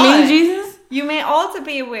my Is it God. me, Jesus? You may also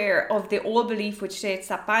be aware of the old belief which states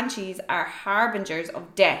that banshees are harbingers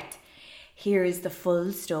of death. Here is the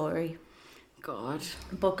full story. God.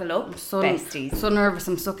 Buckle up, besties. So nervous,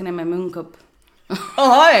 I'm sucking in my moon cup.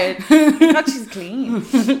 Oh, God, she's clean.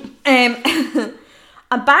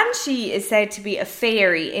 A banshee is said to be a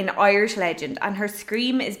fairy in Irish legend, and her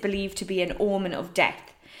scream is believed to be an omen of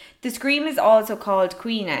death. The scream is also called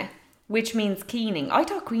Queena, which means keening. I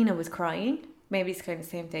thought Queena was crying. Maybe it's kind of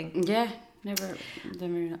the same thing. Yeah, never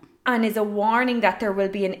knew that. And is a warning that there will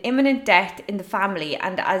be an imminent death in the family.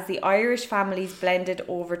 And as the Irish families blended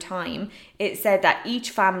over time, it said that each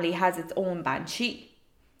family has its own banshee.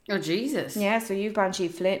 Oh, Jesus. Yeah, so you've Banshee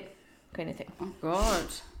Flynn, kind of thing. Oh, God.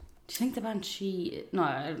 Do you think the Banshee... No,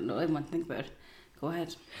 I don't know. I want to think about it. Go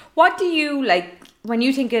ahead. What do you, like, when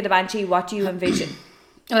you think of the Banshee, what do you envision?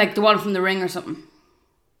 Like the one from The Ring or something.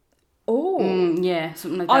 Oh. Yeah,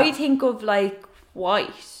 something like that. I think of, like, white.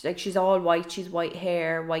 Like, she's all white. She's white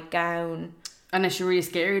hair, white gown. And is she really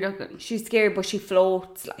scary looking? She's scary, but she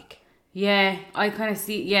floats, like. Yeah, I kind of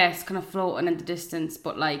see... Yes, kind of floating in the distance,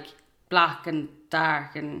 but like black and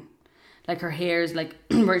dark, and like her hair's like...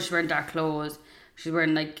 where she's wearing dark clothes. She's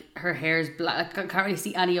wearing like... Her hair's black. I can't really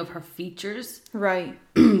see any of her features. Right.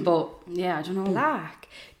 But yeah, I don't know. Black.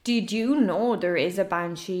 Did you know there is a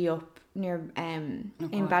banshee up near in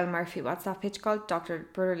Ballymurphy? What's that pitch called? Dr.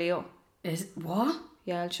 Brother Leo. Is what?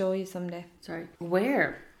 Yeah, I'll show you someday. Sorry.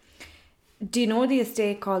 Where? Do you know the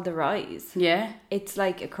estate called The Rise? Yeah. It's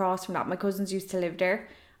like across from that. My cousins used to live there,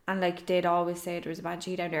 and like they'd always say there was a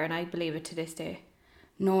banshee down there, and I believe it to this day.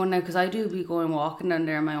 No, no, because I do be going walking down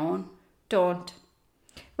there on my own. Don't.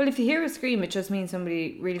 Well, if you hear a scream, it just means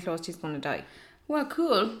somebody really close to you's going to die. Well,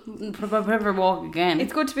 cool. I'll never walk again.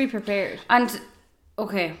 It's good to be prepared. And,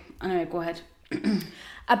 okay, anyway, go ahead.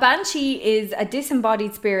 A banshee is a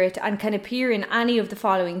disembodied spirit and can appear in any of the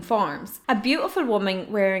following forms. A beautiful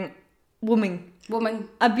woman wearing...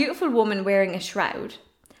 A beautiful woman wearing a shroud.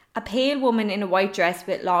 A pale woman in a white dress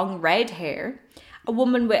with long red hair. A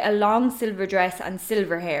woman with a long silver dress and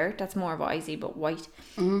silver hair. That's more of what I see, but white.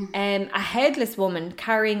 A headless woman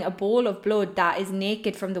carrying a bowl of blood that is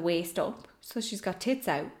naked from the waist up. So she's got tits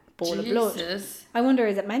out. Bowl of blood. I wonder,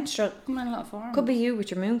 is it menstrual? Come on, a lot of forms. Could be you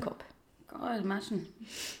with your moon cup. God, imagine.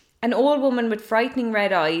 An old woman with frightening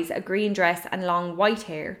red eyes, a green dress and long white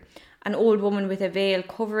hair. An old woman with a veil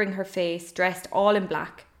covering her face, dressed all in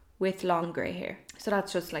black with long grey hair. So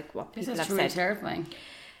that's just like what people have really said. Terrifying.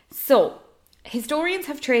 So, historians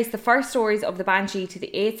have traced the first stories of the Banshee to the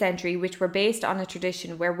 8th century, which were based on a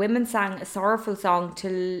tradition where women sang a sorrowful song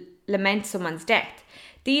to lament someone's death.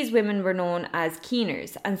 These women were known as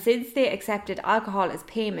keeners, and since they accepted alcohol as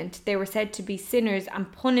payment, they were said to be sinners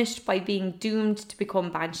and punished by being doomed to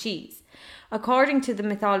become banshees. According to the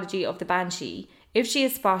mythology of the Banshee, if she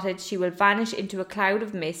is spotted, she will vanish into a cloud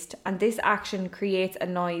of mist, and this action creates a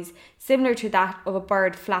noise similar to that of a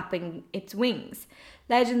bird flapping its wings.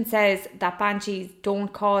 Legend says that banshees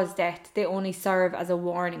don't cause death, they only serve as a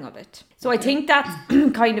warning of it. So I think that's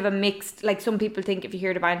kind of a mixed, like some people think if you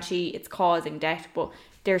hear the banshee, it's causing death, but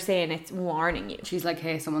they're saying it's warning you. She's like,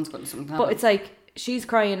 hey, someone's got something. But it's like, she's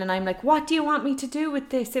crying and I'm like, what do you want me to do with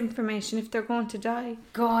this information if they're going to die?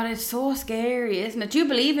 God, it's so scary, isn't it? Do you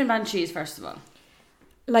believe in banshees, first of all?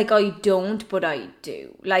 Like, I don't, but I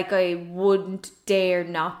do. Like, I wouldn't dare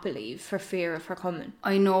not believe for fear of her coming.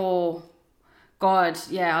 I know. God,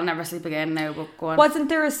 yeah, I'll never sleep again now, but go on. Wasn't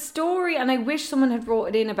there a story, and I wish someone had wrote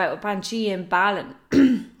it in, about a banshee in Ballin?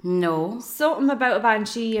 No. Something about a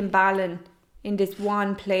banshee in Ballin in this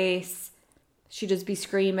one place. She'd just be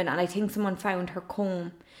screaming, and I think someone found her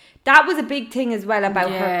comb. That was a big thing as well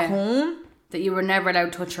about her comb. That you were never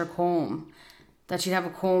allowed to touch her comb. That she'd have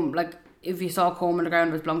a comb, like, if you saw a comb on the ground,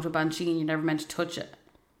 it was belonged to a banshee and you're never meant to touch it.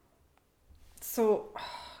 So,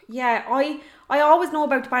 yeah, I always know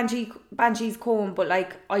about the banshee's comb, but,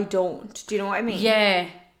 like, I don't. Do you know what I mean? Yeah.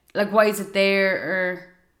 Like, why is it there? Or...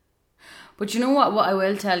 But you know what I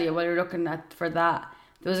will tell you while you're looking at for that?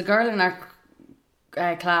 There was a girl in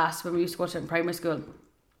our class when we used to go to in primary school,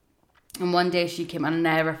 and one day she came, and I'll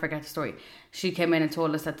never forget the story. She came in and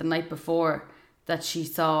told us that the night before that she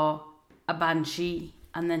saw a banshee,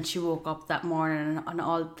 and then she woke up that morning and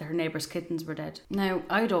all her neighbours' kittens were dead. Now,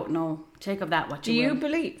 I don't know. Take of that what you will. Do you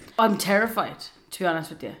believe? I'm terrified, to be honest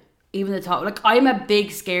with you. Even the thought, like, I'm a big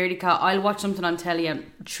scaredy cat. I'll watch something on telly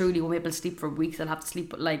and truly won't be able to sleep for weeks. I'll have to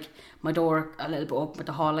sleep with, like, my door a little bit up with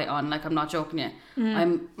the hall light on. Like, I'm not joking you.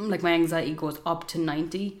 I'm, like, my anxiety goes up to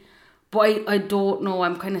 90. But I don't know.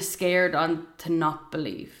 I'm kind of scared on to not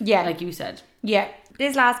believe. Yeah. Like you said. Yeah.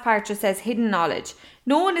 This last part just says hidden knowledge.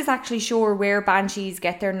 No one is actually sure where banshees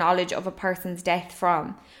get their knowledge of a person's death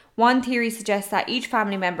from. One theory suggests that each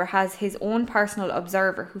family member has his own personal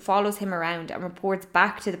observer who follows him around and reports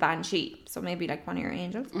back to the banshee. So maybe like one of your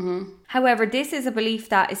angels. Mm-hmm. However, this is a belief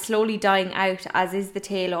that is slowly dying out, as is the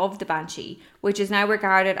tale of the banshee, which is now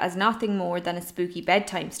regarded as nothing more than a spooky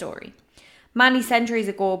bedtime story. Many centuries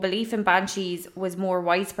ago, belief in banshees was more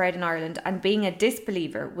widespread in Ireland, and being a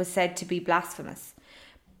disbeliever was said to be blasphemous.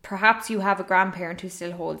 Perhaps you have a grandparent who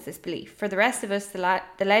still holds this belief. For the rest of us, the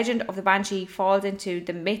legend of the banshee falls into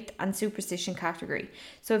the myth and superstition category.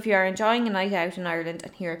 So if you are enjoying a night out in Ireland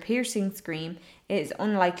and hear a piercing scream, it is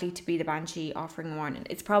unlikely to be the banshee offering a warning.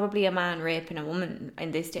 It's probably a man raping a woman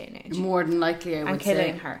in this day and age. More than likely, I would say. And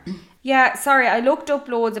killing her. Yeah, sorry, I looked up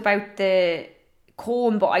loads about the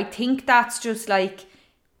comb, but I think that's just like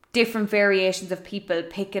different variations of people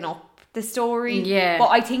picking up the story. Yeah. But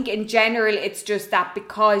I think in general it's just that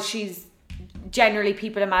because she's generally,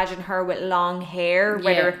 people imagine her with long hair,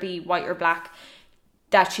 whether it be white or black,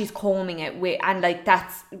 that she's combing it with, and like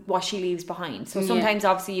that's what she leaves behind. So sometimes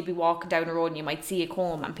obviously you'd be walking down the road and you might see a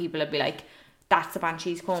comb and people would be like, that's the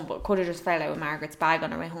banshee's comb, but it could have just fell out of Margaret's bag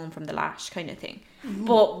on her way home from the lash kind of thing. Mm-hmm.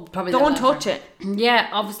 But probably don't touch it. Yeah,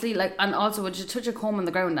 obviously, like, and also would you touch a comb on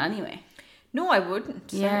the ground anyway? No, I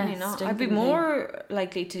wouldn't. Certainly not. I'd be more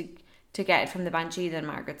likely to get it from the banshee than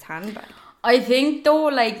Margaret's handbag. I think though,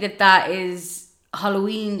 like, that is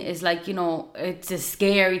Halloween is like, you know, it's a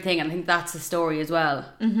scary thing, and I think that's the story as well.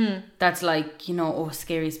 Mm-hmm. That's like, you know, oh,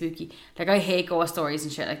 scary, spooky. Like, I hate ghost stories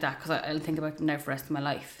and shit like that because I'll think about them now for the rest of my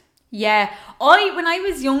life. Yeah, when I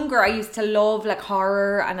was younger, I used to love like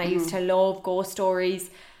horror and I used to love ghost stories,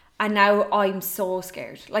 and now I'm so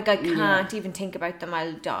scared. Like, I can't even think about them.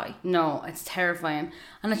 I'll die. No, it's terrifying,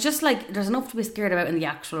 and it's just like there's enough to be scared about in the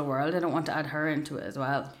actual world. I don't want to add her into it as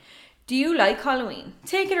well. Do you like Halloween?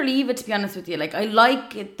 Take it or leave it, to be honest with you. Like, I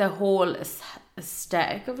like the whole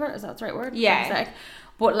aesthetic of it. Is that the right word? Yeah. Aesthetic.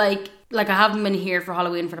 But like I haven't been here for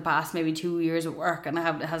Halloween for the past maybe 2 years at work, and it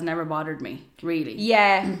has never bothered me, really.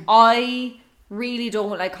 Yeah, I really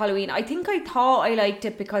don't like Halloween. I think I thought I liked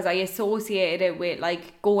it because I associated it with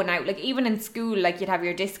like going out. Like, even in school, like, you'd have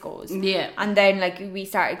your discos. Yeah. And then like we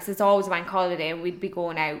started, because it's always a bank holiday, and we'd be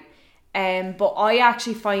going out. But I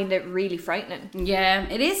actually find it really frightening. Yeah,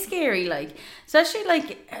 it is scary, like, especially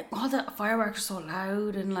like all the fireworks are so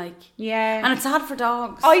loud, and like, yeah, and it's sad for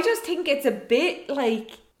dogs. I just think it's a bit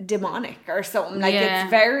like demonic or something. Like, it's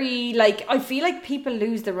very like, I feel like people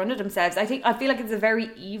lose the run of themselves. I feel like it's a very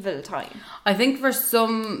evil time. I think for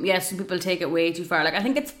some people take it way too far. Like, I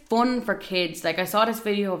think it's fun for kids. Like, I saw this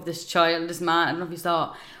video of this man, I don't know if you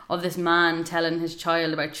saw, of this man telling his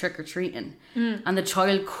child about trick-or-treating, and the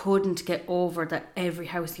child couldn't get over that every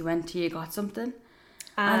house he went to, you got something.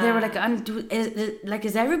 And they were like,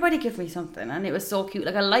 is everybody give me something? And it was so cute.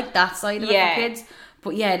 Like, I like that side of it for kids.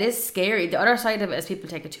 But yeah, it is scary. The other side of it is people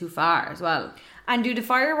take it too far as well. And do the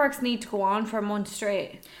fireworks need to go on for a month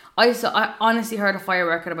straight? I honestly heard a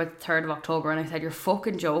firework at about the 3rd of October and I said, you're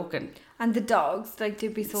fucking joking. And the dogs, like,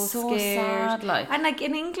 they'd be so scared. Sad, like. And, like,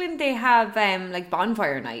 in England, they have, like,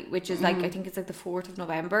 bonfire night, which is, like, I think it's, like, the 4th of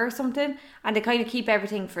November or something. And they kind of keep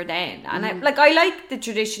everything for then. And, I like the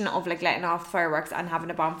tradition of, like, letting off the fireworks and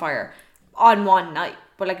having a bonfire on one night.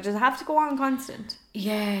 But, like, does it have to go on constant?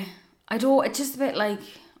 Yeah. It's just a bit, like,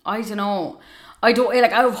 I don't know. I don't,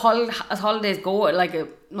 like, out of as holidays go, like,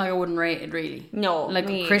 I wouldn't rate it, really. No, like,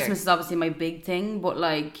 me Christmas either. is obviously my big thing, but,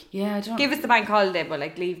 like, yeah, I don't... Give us the bank holiday, but,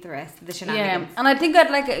 like, leave the rest of the shenanigans. Yeah, and I think I'd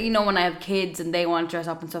like it, you know, when I have kids and they want to dress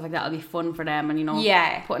up and stuff like that, it'll be fun for them, and, you know,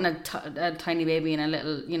 putting a tiny baby in a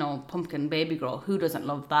little, you know, pumpkin baby girl. Who doesn't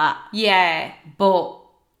love that? Yeah. But,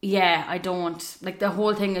 yeah, I don't... Like, the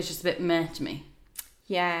whole thing is just a bit meh to me.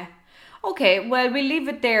 Yeah. Okay, well, we'll leave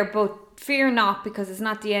it there, but fear not, because it's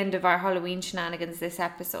not the end of our Halloween shenanigans this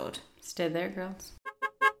episode. Stay there, girls.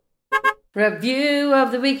 Review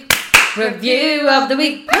of the week. Review of the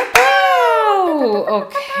week.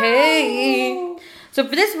 Okay. So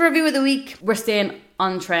for this review of the week, we're staying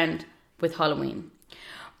on trend with Halloween.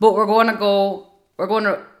 But are we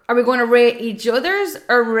going to rate each other's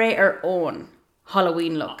or rate our own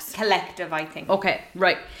Halloween looks? Collective, I think. Okay,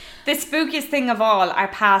 right. The spookiest thing of all are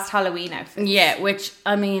past Halloween outfits. Yeah, which,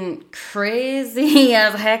 I mean, crazy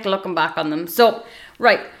as heck looking back on them. So,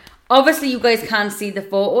 right. Obviously, you guys can't see the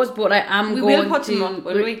photos, but I am going to... We will put them up,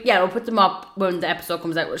 will we? Yeah, we'll put them up when the episode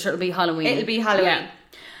comes out, which it'll be Halloween. It'll be Halloween. Yeah.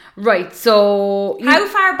 Right, so... How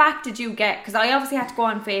far back did you get? Because I obviously had to go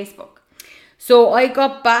on Facebook. So I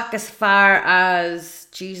got back as far as...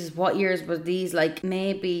 Jesus, what years were these? Like,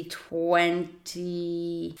 maybe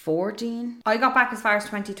 2014? I got back as far as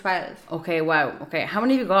 2012. Okay, wow. Okay, how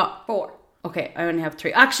many have you got? 4. Okay, I only have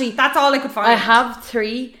 3. Actually... That's all I could find. I have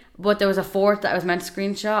 3, but there was a 4th that I was meant to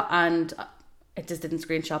screenshot, and it just didn't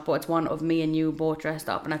screenshot, but it's one of me and you both dressed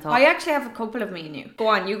up, and I thought... I actually have a couple of me and you. Go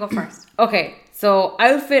on, you go first. Okay, so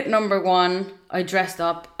outfit number 1, I dressed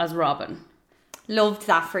up as Robin. Loved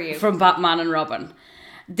that for you. From Batman and Robin.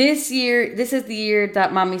 This is the year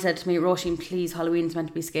that Mommy said to me, Roisin, please, Halloween's meant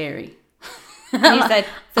to be scary. And you said,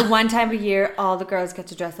 so one time a year, all the girls get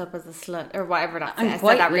to dress up as a slut, or whatever that said. And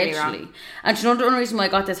quite that really literally. Wrong. And you know, the only reason why I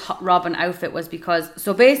got this Robin outfit was because,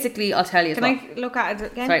 so basically, I'll tell you. Can I look at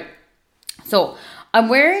it again? Sorry. So, I'm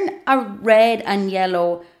wearing a red and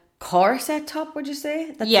yellow corset top, would you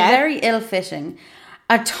say? That's very ill-fitting.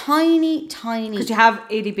 A tiny... Because you have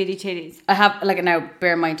itty bitty titties. I have, like, now,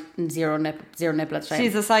 bear in mind, zero nipple at the time.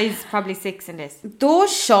 She's a size probably 6 in this.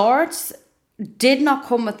 Those shorts did not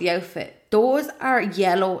come with the outfit. Those are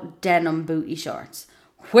yellow denim booty shorts.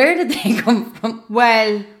 Where did they come from?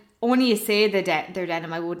 Well, only you say they're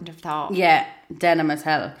denim, I wouldn't have thought. Yeah, denim as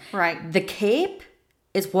hell. Right. The cape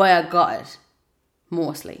is why I got it,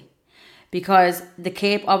 mostly. Because the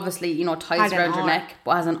cape obviously, you know, ties around your neck,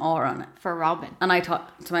 but has an R on it. For Robin. And I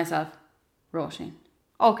thought to myself, Roisin.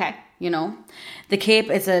 Okay. You know? The cape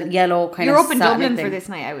is a yellow kind You're of up in Dublin thing. For this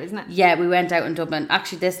night out, isn't it? Yeah, we went out in Dublin.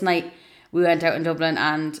 Actually, this night, we went out in Dublin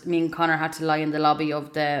and me and Connor had to lie in the lobby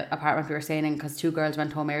of the apartment we were staying in because 2 girls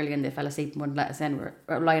went home early and they fell asleep and wouldn't let us in. We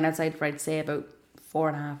were lying outside for, I'd say, about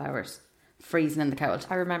 4.5 hours. Freezing in the couch.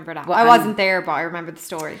 I remember that. But I wasn't there, but I remember the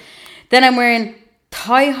story. Then I'm wearing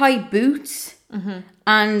thigh-high boots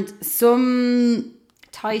and some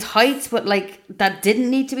tights, but like that didn't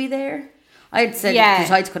need to be there. I'd say the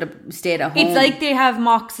tights could have stayed at home. It's like they have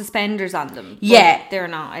mock suspenders on them. Yeah. They're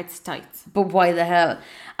not. It's tights. But why the hell?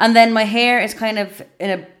 And then my hair is kind of in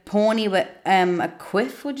a pony with a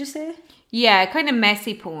quiff, would you say? Yeah, kind of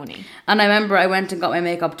messy pony. And I remember I went and got my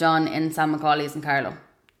makeup done in Sam Macaulay's in Carlow.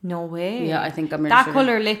 No way. Yeah, I think I'm really that sure.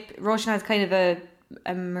 colour lip, Roisin has kind of a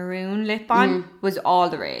maroon lip on, was all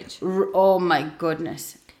the rage. Oh my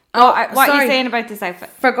goodness. What are you saying about this outfit?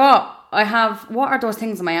 Forgot. I have, what are those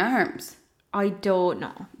things on my arms? I don't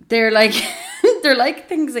know. They're like they're like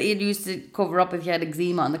things that you'd use to cover up if you had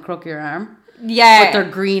eczema on the crook of your arm. Yeah. But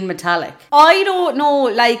they're green metallic. I don't know,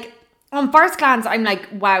 like, on first glance, I'm like,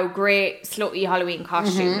 wow, great slutty Halloween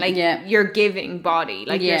costume. You're giving body.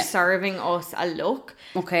 Like, you're serving us a look.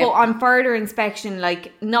 Okay. But on further inspection,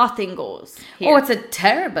 like, nothing goes here. Oh, it's a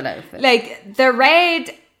terrible outfit. Like, the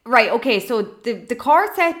red... Right, okay, so the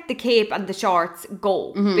corset, the cape and the shorts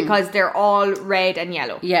go because they're all red and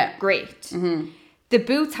yellow. Yeah. Great. The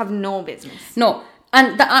boots have no business. No.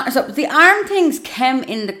 And the arm things came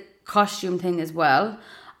in the costume thing as well.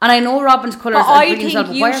 And I know Robin's colours but are I green.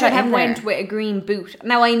 think you should have went with a green boot.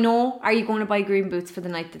 Now I know, are you going to buy green boots for the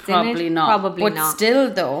night that's Probably in it? not. Probably but not. But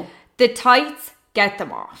still though. The tights, get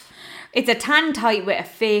them off. It's a tan tight with a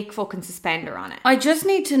fake fucking suspender on it. I just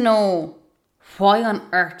need to know why on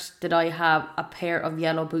earth did I have a pair of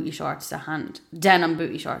yellow booty shorts to hand? Denim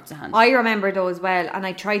booty shorts to hand. I remember those well, and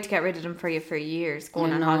I tried to get rid of them for you for years.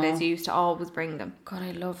 Going on holidays, you used to always bring them. God,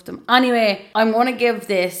 I love them. Anyway, I'm going to give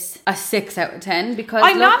this a 6 out of 10 because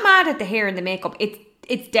I'm not mad at the hair and the makeup.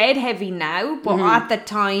 It's dead heavy now, but at the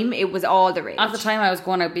time, it was all the rage. At the time, I was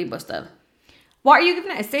going out Bebo still. What are you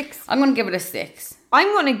giving it, a 6? I'm going to give it a 6. I'm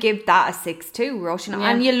going to give that a 6 too, Roisin. Yeah.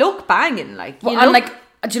 And you look banging, like. Well, and like,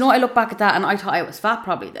 do you know, I look back at that and I thought I was fat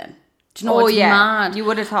probably then. Do you know, it's mad. You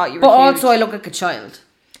would have thought you were But huge. also, I look like a child.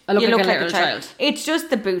 I look like a little child. It's just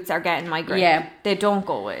the boots are getting my grip. Yeah. They don't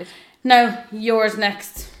go with. Now, yours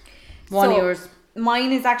next. One of yours.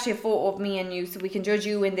 Mine is actually a photo of me and you, so we can judge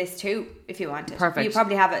you in this too, if you want it. Perfect. You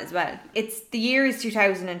probably have it as well. The year is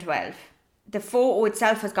 2012. The photo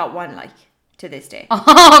itself has got 1 like to this day.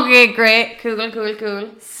 Okay, great. Cool.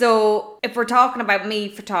 So, if we're talking about me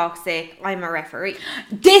for talk's sake, I'm a referee.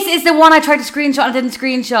 This is the one I tried to screenshot and didn't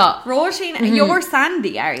screenshot. Roisin, you're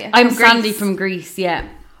Sandy, are you? I'm Sandy from Greece, yeah.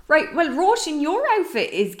 Right, well, Roisin, your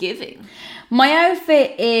outfit is giving. My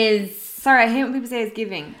outfit is... Sorry, I hate when people say it's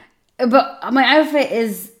giving. But my outfit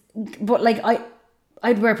is... But like,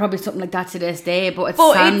 I'd wear probably something like that to this day, but it's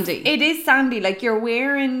sandy. It is sandy, like you're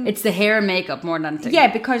wearing... It's the hair and makeup more than anything.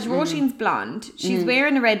 Yeah, because Roisin's blonde. She's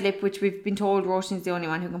wearing a red lip, which we've been told Roisin's the only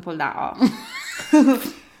one who can pull that off.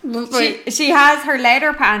 She has her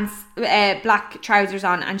leather pants, black trousers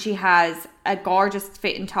on, and she has a gorgeous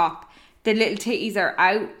fitting top. The little titties are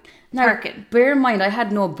out. Now, bear in mind, I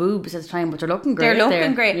had no boobs at the time, but they're looking great. They're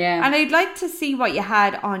looking great. Yeah. And I'd like to see what you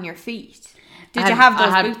had on your feet. Did you have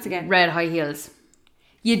those boots again? Red high heels.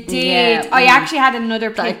 You did. Yeah, I actually had another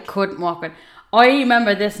pic. I couldn't walk with. I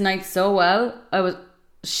remember this night so well. I was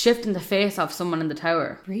shifting the face off someone in the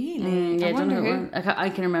tower. Really? Yeah, I wonder who. I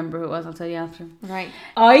can remember who it was. I'll tell you after. Right.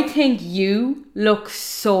 I think you look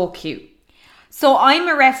so cute. So I'm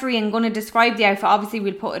a referee and going to describe the outfit. Obviously,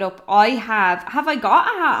 we'll put it up. I have I got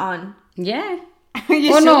a hat on? Yeah. Are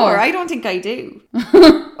you sure? No. I don't think I do.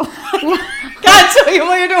 Can't show you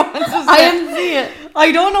what you're doing. I didn't see it.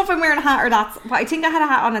 I don't know if I'm wearing a hat or that, but I think I had a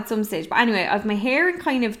hat on at some stage. But anyway, I have my hair in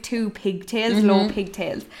kind of 2 pigtails, low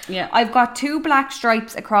pigtails. Yeah. I've got 2 black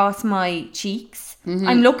stripes across my cheeks.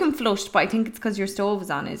 I'm looking flushed, but I think it's because your stove is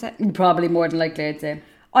on, is it? Probably more than likely, I'd say.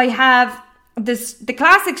 I have the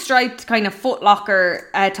classic striped kind of Foot Locker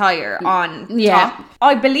attire on top.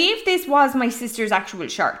 I believe this was my sister's actual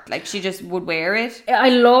shirt. Like, she just would wear it. I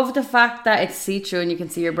love the fact that it's see-through and you can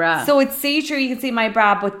see your bra. So it's see-through, you can see my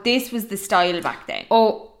bra, but this was the style back then.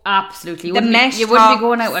 Oh, absolutely. You wouldn't be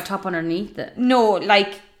going out with a top underneath it. No,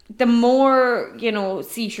 like, the more,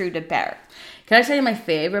 see-through, the better. Can I tell you my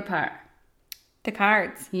favourite part? The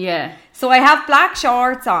cards. Yeah. So I have black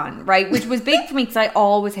shorts on, right, which was big for me because I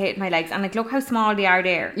always hated my legs. And like, look how small they are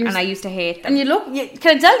there. And I used to hate them. And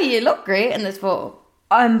can I tell you look great in this photo.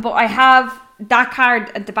 But I have that card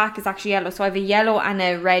at the back is actually yellow. So I have a yellow and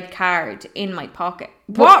a red card in my pocket.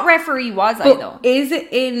 What referee was I though? Is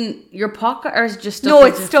it in your pocket or is it just stuck No,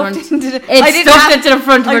 it's stuffed into the... It's stuffed into the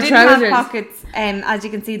front of her trousers. I didn't have pockets. As you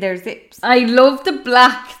can see, there's zips. I love the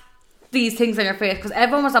black... these things on your face because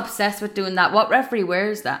everyone was obsessed with doing that. What referee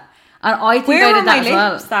wears that? And I think I did that as well. Where were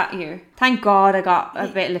my lips that year? Thank God I got a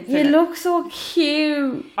bit of lip filler. You look so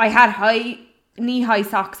cute. I had knee-high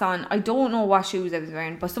socks on. I don't know what shoes I was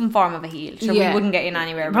wearing, but some form of a heel. So we wouldn't get in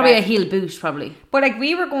anywhere. Probably a heel boot, probably. But like,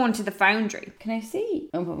 we were going to the Foundry. Can I see?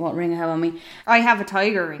 Oh, what ring I have on me? I have a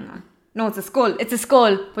tiger ring on. No, it's a skull. It's a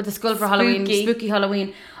skull. But the skull for Halloween. Spooky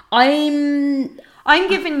Halloween. I'm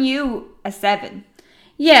giving you a 7.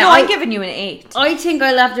 Yeah, no, I'm giving you an 8. I think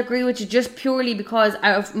I'll have to agree with you just purely because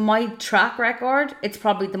out of my track record, it's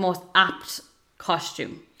probably the most apt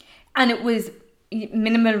costume. And it was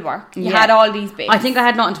minimal work. You had all these bits. I think I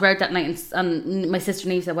had nothing to wear that night, and my sister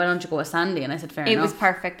Neve said, why don't you go with Sandy? And I said, fair enough. It was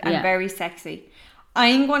perfect and very sexy.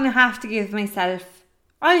 I'm going to have to give myself...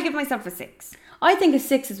 I'll give myself a 6. I think a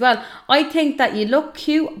 6 as well. I think that you look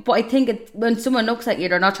cute, but I think when someone looks at you,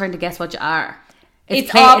 they're not trying to guess what you are.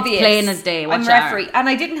 It's obvious. It's plain as day. I'm referee. And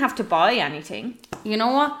I didn't have to buy anything. You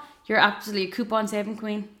know what? You're absolutely a coupon saving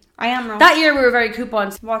queen. I am wrong. That year we were very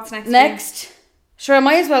coupons. What's next? Next. Sure, I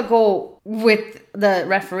might as well go with the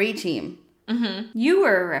referee team. Mm-hmm. You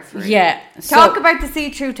were a referee. Yeah. Talk about the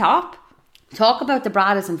see-through top. Talk about the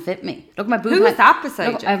bra doesn't fit me. Look, my boob. Who was that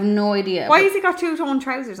beside you? I have no idea. Why has he got 2-tone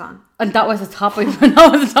trousers on? And that was the top.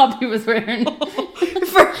 That was the top he was wearing.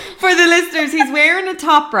 For the listeners, he's wearing a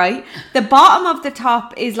top, right? The bottom of the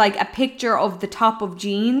top is like a picture of the top of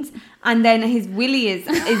jeans, and then his willy is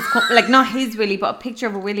like not his willy, but a picture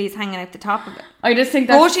of a willy is hanging out the top of it. I just think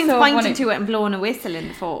that's Roisin's so pointing funny. to it and blowing a whistle in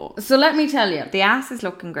the photo. So let me tell you, The ass is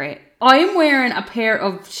looking great. I'm wearing a pair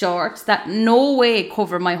of shorts that no way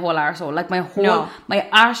cover my whole arsehole. Like my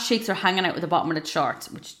arse cheeks are hanging out at the bottom of the shorts,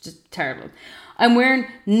 which is just terrible. I'm wearing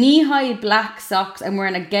knee-high black socks. I'm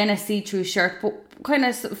wearing again a see-through shirt, but kind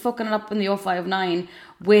of fucking it up in the 059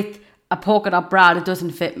 with a polka dot bra that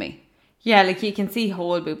doesn't fit me. Yeah, like you can see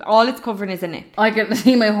whole boob. All it's covering is a nip. I can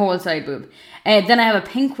see my whole side boob. Then I have a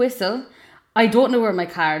pink whistle. I don't know where my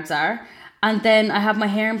cards are. And then I have my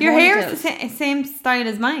hair in ponytails. Your hair is the same style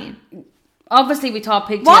as mine. Obviously, we thought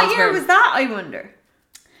pigtails. What year was that, I wonder?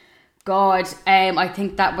 God, I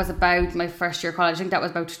think that was about my first year of college. I think that was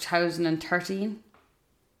about 2013.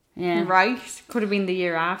 Yeah. Right. Could have been the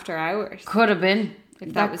year after ours. Could have been. If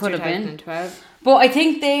That that was could have been. 2012. But I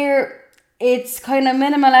think it's kind of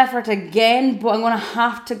minimal effort again, but I'm going to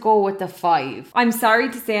have to go with the 5. I'm sorry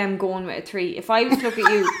to say I'm going with a 3. If I was to look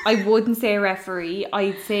at you, I wouldn't say referee.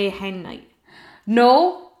 I'd say hen night.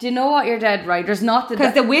 No, do you know what? You're dead right. There's not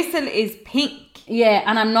Because the whistle is pink. Yeah,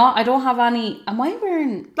 and I don't have any. Am I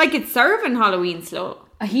wearing? Like it's serving Halloween slow.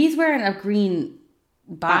 He's wearing a green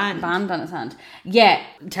band on his hand. Yeah,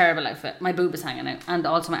 terrible outfit. My boob is hanging out, and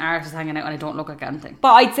also my arse is hanging out, and I don't look like anything.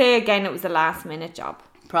 But I'd say again it was a last minute job.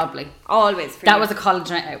 Probably. Always for That you. was a college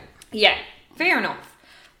night out. Yeah, fair enough.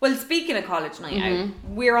 Well, speaking of college night out,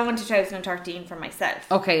 we're on 2013 for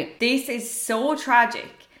myself. Okay. This is so tragic.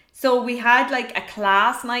 So we had like a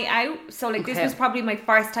class night out. So like this was probably my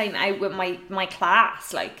first time out with my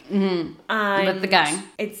class, like. And With the gang.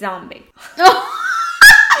 It's zombie.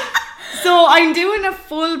 So I'm doing a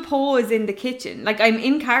full pose in the kitchen. Like I'm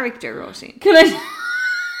in character, Roisin. Can I?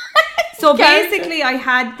 So basically I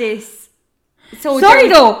had this. So Sorry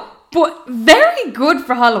though, but very good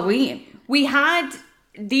for Halloween. we had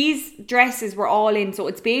these dresses were all in, so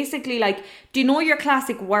it's basically like, do you know your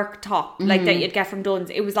classic work top like that you'd get from Dunn's?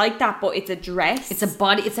 It was like that, but it's a dress.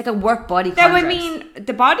 It's like a work body. Now I mean,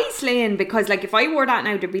 the body's slaying, because like if I wore that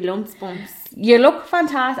now, there'd be lumps, bumps. You look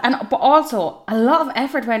fantastic, but also a lot of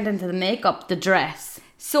effort went into the makeup, the dress.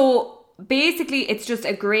 So basically, it's just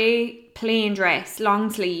a grey plain dress,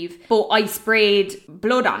 long sleeve, but I sprayed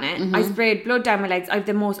blood on it. I sprayed blood down my legs. I have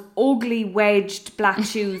the most ugly wedged black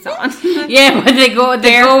shoes on. Yeah, but they go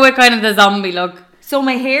with kind of the zombie look. So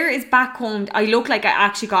my hair is back combed. I look like I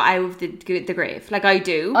actually got out of the grave. Like I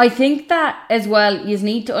do. I think that as well, you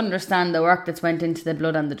need to understand the work that's went into the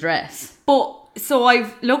blood on the dress. But so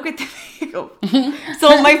I've look at the makeup.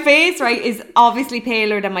 So my face, right, is obviously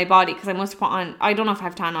paler than my body, because I must have put on, I don't know if I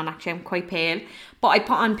have tan on, actually I'm quite pale, but I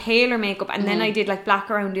put on paler makeup, and then I did like black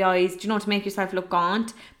around the eyes, do you know, to make yourself look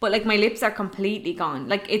gaunt. But like my lips are completely gone.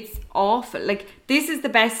 Like it's awful. Like this is the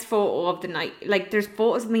best photo of the night. Like there's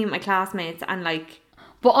photos of me and my classmates, and like,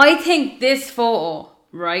 But I think this photo,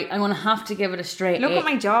 right, I'm going to have to give it a straight look 8, at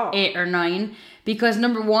my jaw. 8 or 9, because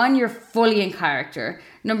number 1, you're fully in character.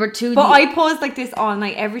 Number 2, But I posed like this all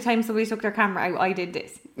night. Every time somebody took their camera out, I did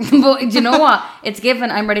this. but do you know what? It's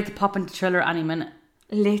given. I'm ready to pop into Thriller any minute.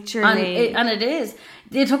 Literally. And it is.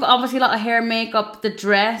 They took obviously a lot of hair, makeup, the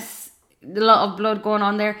dress, a lot of blood going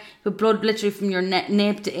on there. With blood literally from your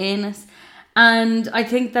nape to anus. And I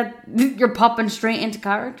think that you're popping straight into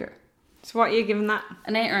character. So what are you giving that?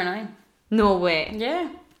 An 8 or a 9. No way. Yeah.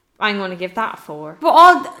 I'm going to give that a 4.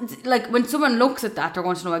 But like when someone looks at that, they're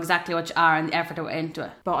going to know exactly what you are and the effort that went into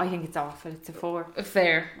it. But I think it's awful. It's a 4.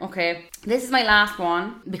 Fair, okay. This is my last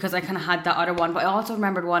one, because I kind of had that other one, but I also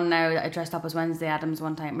remembered one now that I dressed up as Wednesday Addams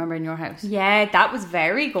one time. Remember in your house? Yeah, that was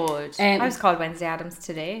very good. I was called Wednesday Addams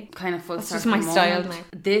today. Kind of full That's circle just my style moment.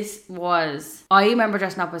 now. This was, I remember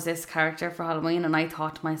dressing up as this character for Halloween, and I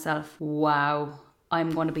thought to myself, wow,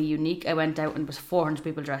 I'm going to be unique. I went out and there was 400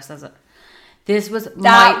 people dressed as it. This was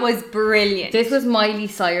was brilliant. This was Miley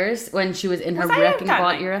Cyrus when she was in her Wrecking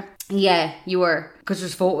Ball era. Yeah, you were, because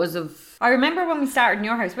there's photos of. I remember when we started in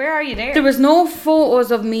your house. Where are you there? There was no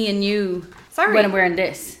photos of me and you. Sorry. When I'm wearing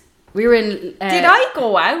this. We were in. Did I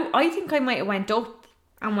go out? I think I might have went up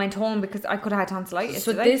and went home because I could have had tonsillitis.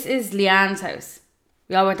 So this is Leanne's house.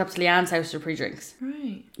 We all went up to Leanne's house for pre-drinks.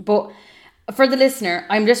 Right. But for the listener,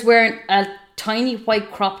 I'm just wearing a tiny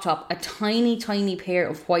white crop top, a tiny pair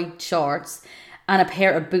of white shorts, and a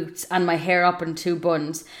pair of boots, and my hair up in 2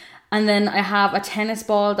 buns. And then I have a tennis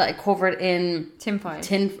ball that I covered in tinfoil.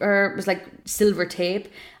 It was like silver tape.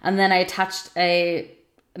 And then I attached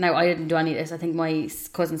now I didn't do any of this. I think my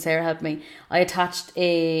cousin Sarah helped me. I attached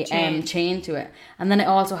a chain to it. And then I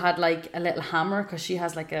also had like a little hammer, because she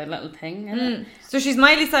has like a little thing in it. So she's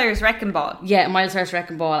Miley Cyrus Wrecking Ball. Yeah, Miley Cyrus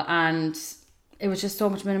Wrecking Ball. And it was just so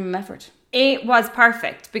much minimum effort. It was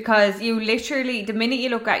perfect because you literally, the minute you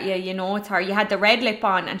look at you, you know it's her. You had the red lip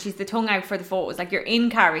on and she's the tongue out for the photos. Like, you're in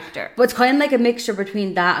character. But it's kind of like a mixture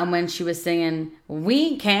between that and when she was singing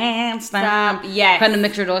We Can't Stop. Yes. Kind of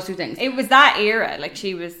mixture of those two things. It was that era. Like,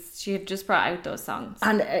 she had just brought out those songs.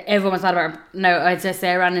 And everyone was mad about her. Now, I'd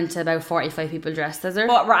say I ran into about 45 people dressed as her.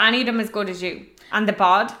 But were any of them as good as you? And the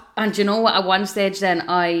bod? And you know what? At one stage then,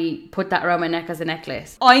 I put that around my neck as a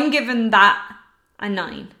necklace. I'm giving that a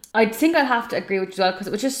 9. I think I'll have to agree with you as well because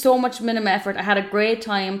it was just so much minimum effort. I had a great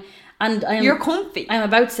time and you're comfy. I'm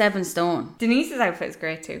about 7 stone. Denise's outfit is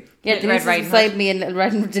great too. Yeah, Denise is beside me in little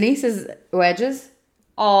red. Denise's wedges.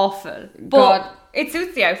 Awful. But God. It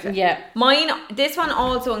suits the outfit. Yeah. This one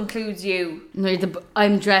also includes you. No,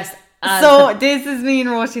 I'm dressed as... So this is me and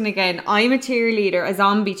Roisin again. I'm a cheerleader, a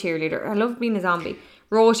zombie cheerleader. I love being a zombie.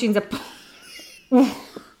 Roisin's a...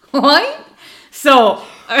 Why? So...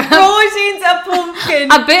 Roisin's a pumpkin.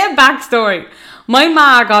 A bit of backstory. My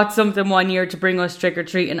ma got something one year to bring us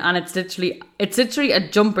trick-or-treating and it's literally a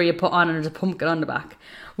jumper you put on and there's a pumpkin on the back.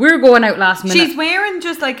 We were going out last minute. She's wearing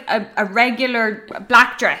just like a regular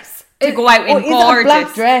black dress to go out in gorgeous. It's a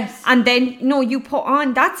black dress. And then, no, you put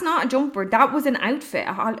on, that's not a jumper. That was an outfit,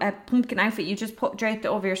 a pumpkin outfit. You just draped it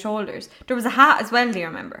over your shoulders. There was a hat as well, do you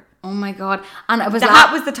remember? Oh my God. And it was the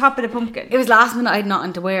hat was the top of the pumpkin. It was last minute I had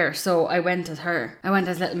nothing to wear, so I went as her. I went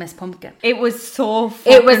as Little Miss Pumpkin. It was so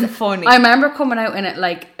fucking funny. I remember coming out in it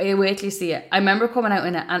like, wait till you see it. I remember coming out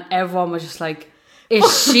in it and everyone was just like,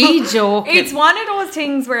 is she joking? It's one of those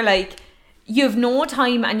things where like, you have no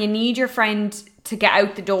time and you need your friend to get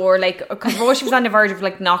out the door, like, because Roisin was on the verge of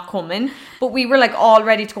like not coming, but we were like all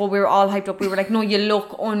ready to go. We were all hyped up. We were like, no, you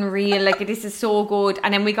look unreal, like this is so good.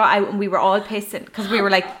 And then we got out and we were all pissing because we were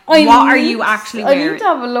like, what are you actually wearing? I need to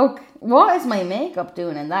have a look. What is my makeup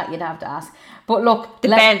doing in that? You'd have to ask. But look,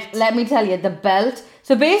 belt. Let me tell you, the belt.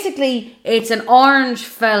 So basically, it's an orange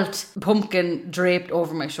felt pumpkin draped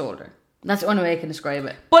over my shoulder. That's the only way I can describe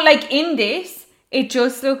it. But like in this, it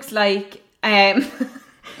just looks like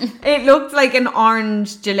it looks like an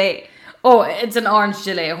orange gilet. Oh, it's an orange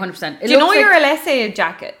gilet, 100%. Do you know your Alessia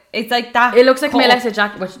jacket? It's like that. It looks like my Alessia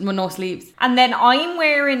jacket with no sleeves. And then I'm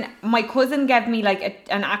wearing, my cousin gave me like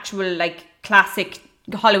an actual like classic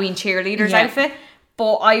Halloween cheerleader's outfit.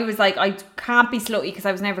 But I was like, I can't be slutty because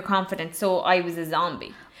I was never confident. So I was a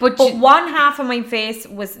zombie. But one half of my face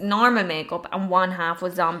was normal makeup and one half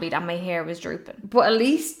was zombied and my hair was drooping. But at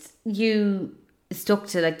least you stuck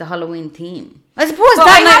to like the Halloween theme. I suppose but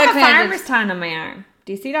that I night have a farmer's tan on my arm.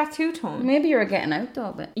 Do you see that two-tone? Maybe you're getting out though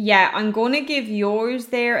a bit. Yeah, I'm going to give yours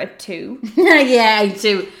there a 2. Yeah,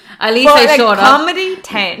 2. At least I showed up. Comedy,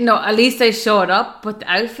 10. No, at least I showed up, but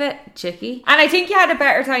the outfit, chicky. And I think you had a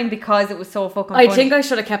better time because it was so fucking funny. I think I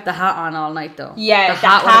should have kept the hat on all night though. Yeah, the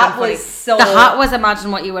hat was so... The hat was,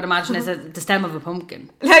 imagine what you would imagine is the stem of a pumpkin.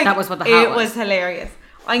 Like, that was what the hat was. It was hilarious.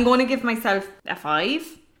 I'm going to give myself a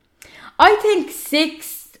 5. I think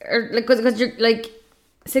 6, or like, because you're like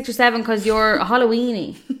 6 or 7 because you're a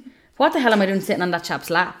Halloweeny. What the hell am I doing sitting on that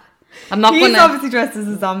chap's lap? I'm not going to... He's obviously dressed as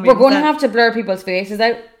a zombie. We're going to have to blur people's faces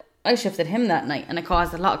out. I shifted him that night and it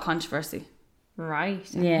caused a lot of controversy. Right.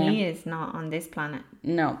 Yeah. He is not on this planet.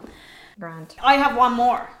 No. Grand. I have one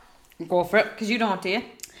more. Go for it. Because you don't, do you?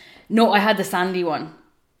 No, I had the sandy one.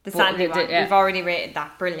 The sandy one. Yeah. We've already rated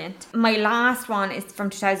that. Brilliant. My last one is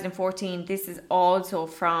from 2014. This is also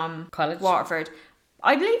from college, Waterford.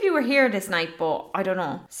 I believe you were here this night, but I don't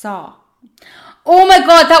know. Saw. Oh my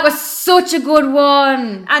God, that was such a good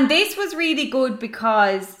one. And this was really good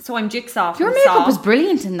because, so I'm Jigsaw from Your makeup Saw. was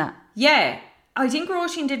brilliant in that. Yeah. I think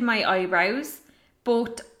Roisin did my eyebrows,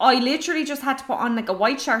 but I literally just had to put on like a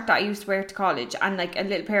white shirt that I used to wear to college and like a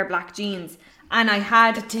little pair of black jeans. And I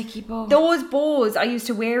had the dicky bow. Those bows I used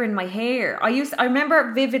to wear in my hair. I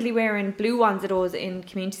remember vividly wearing blue ones of those in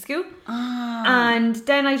community school. And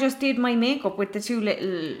then I just did my makeup with the 2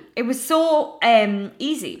 little... It was so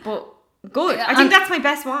easy, but good. I think that's my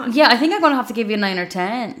best one. Yeah, I think I'm going to have to give you a 9 or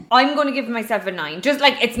 10. I'm going to give myself a 9. Just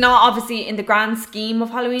like, it's not obviously in the grand scheme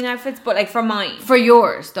of Halloween outfits, but like for mine. For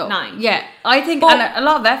yours though. 9. Yeah, I think and a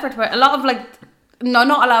lot of effort. A lot of like... No,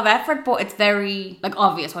 not a lot of effort, but it's very like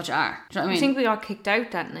obvious what you are. Do you know what I mean? I think we got kicked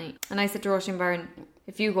out that night. And I said to Roisin Byrne,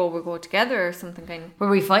 if you go, we'll go together or something kind of. Were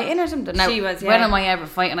we fighting or something? Now, she was, yeah. When am I ever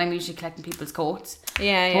fighting? I'm usually collecting people's coats.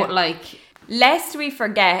 Yeah. But like... Lest we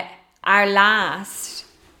forget, our last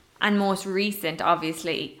and most recent,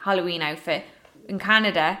 obviously, Halloween outfit. In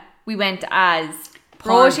Canada, we went as...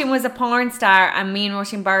 Roisin was a porn star and me and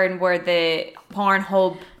Roisin Byrne were the porn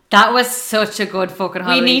hub. That was such a good fucking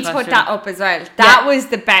Halloween We need to costume. put that up as well. That was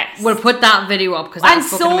the best. We'll put that video up because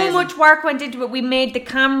so amazing. Much work went into it. We made the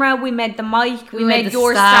camera, we made the mic, we made the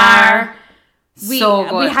your star. We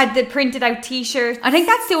good. had the printed out t-shirts. I think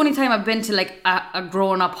that's the only time I've been to like a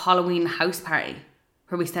grown up Halloween house party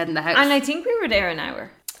where we stayed in the house. And I think we were there an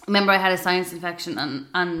hour. Remember I had a sinus infection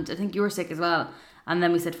and I think you were sick as well. And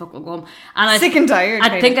then we said, fuck, we'll go home. And Sick and tired.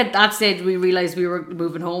 I think at that stage we realised we were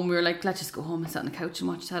moving home. We were like, let's just go home and sit on the couch and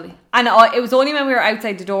watch telly. And it was only when we were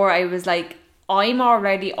outside the door I was like, I'm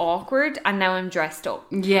already awkward and now I'm dressed up.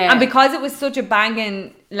 Yeah. And because it was such a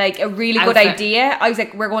banging, like a really good idea, I was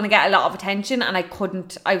like, we're going to get a lot of attention, and I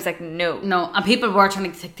was like, no. And people were trying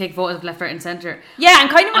to take photos of left, right and centre. Yeah, and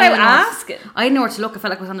kind of without asking. I didn't know where to look. I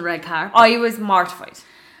felt like I was on the red carpet. I was mortified.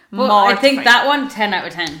 I think that one, 10 out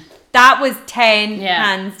of 10. That was 10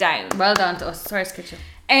 hands down. Well done to us. Sorry to sketch you.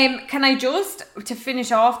 Can I just, to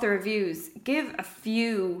finish off the reviews, give a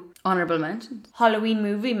few honourable mentions? Halloween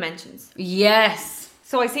movie mentions. Yes.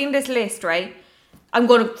 So I seen this list, right? I'm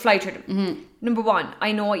going to fly through them. Mm-hmm. Number 1,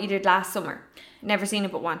 I Know What You Did Last Summer. Never seen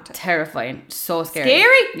it but want to. Terrifying. So scary.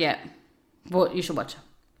 Scary? Yeah. But you should watch it.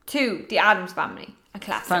 2, The Addams Family. A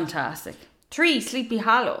classic. Fantastic. 3, Sleepy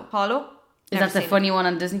Hollow. Is that the funny one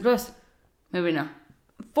on Disney Plus? Maybe not.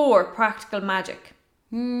 4, Practical Magic.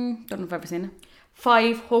 Don't know if I've ever seen it.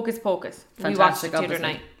 5, Hocus Pocus. Fantastic, we watched it the other obviously.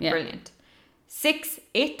 night. Yeah. Brilliant. 6,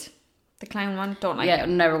 It. The clown one. Don't like it. Yeah,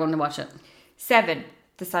 never going to watch it. 7,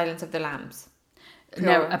 The Silence of the Lambs.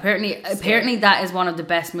 No, apparently that is one of the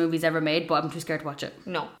best movies ever made, but I'm too scared to watch it.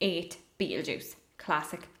 No. 8, Beetlejuice.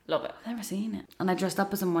 Classic. Love it. I've never seen it. And I dressed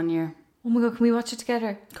up as him one year. Oh my God, can we watch it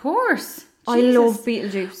together? Of course. I love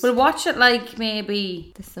Beetlejuice. We'll watch it like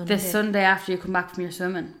maybe this Sunday after you come back from your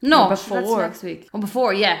swimming. No, before. That's next week. Oh,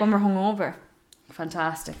 before, yeah. When we're hungover.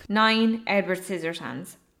 Fantastic. 9, Edward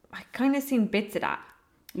Scissorhands. I kind of seen bits of that.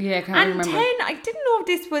 Yeah, I can't remember. 10, I didn't know if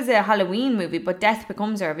this was a Halloween movie, but Death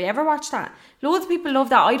Becomes Her. Have you ever watched that? Loads of people love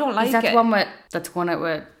that. I don't like it. Is that the one that's going out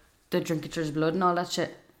with the drink each other's blood and all that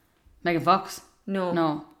shit? Megan Fox?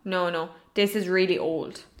 No. This is really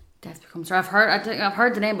old. Death Becomes Her. I've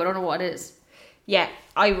heard the name, but I don't know what it is. Yeah,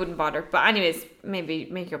 I wouldn't bother. But anyways, maybe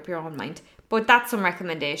make up your own mind. But that's some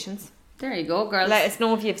recommendations. There you go, girls. Let us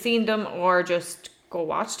know if you've seen them or just go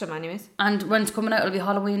watch them anyways. And when it's coming out, it'll be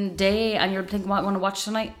Halloween Day and you're thinking what I want to watch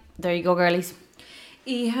tonight. There you go, girlies.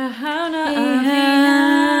 That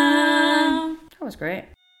was great.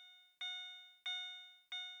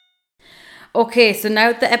 Okay, so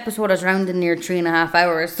now the episode is rounding near 3.5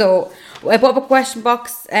 hours. So I put up a question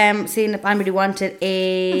box seeing if anybody wanted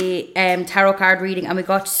a tarot card reading, and we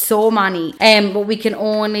got so many. But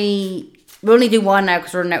we'll only do one now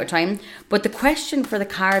because we're running out of time. But the question for the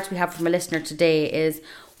cards we have from a listener today is,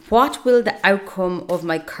 what will the outcome of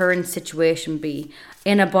my current situation be?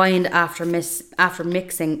 In a bind after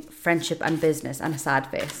mixing friendship and business, and a sad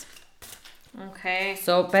face. Okay.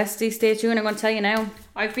 So, bestie, stay tuned. I'm going to tell you now.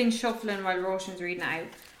 I've been shuffling while Roshan's reading it out.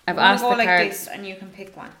 I've asked go the like cards. this and you can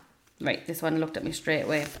pick one. Right, this one looked at me straight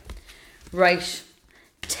away. Right,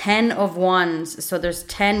 10 of wands. So there's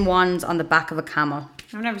 10 wands on the back of a camel.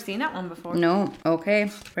 I've never seen that one before. No,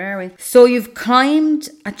 okay, where are we? So you've climbed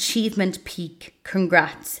achievement peak.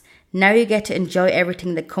 Congrats. Now you get to enjoy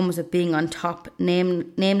everything that comes with being on top,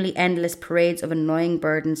 namely endless parades of annoying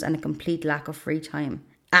burdens and a complete lack of free time.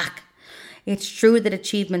 It's true that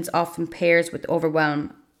achievements often pairs with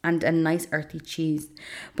overwhelm and a nice earthy cheese,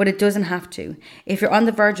 but it doesn't have to. If you're on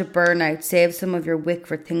the verge of burnout, save some of your wick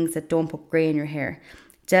for things that don't put grey in your hair.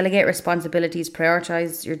 Delegate responsibilities,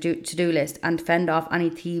 prioritise your to-do list, and fend off any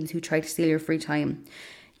thieves who try to steal your free time.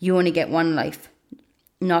 You only get one life.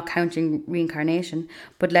 Not counting reincarnation,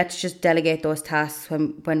 but let's just delegate those tasks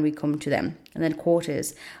when we come to them. And then quote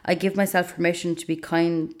is, I give myself permission to be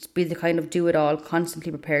the kind of do-it-all,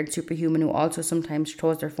 constantly prepared superhuman who also sometimes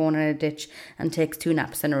throws their phone in a ditch and takes 2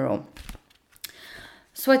 naps in a row.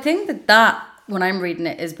 So I think that when I'm reading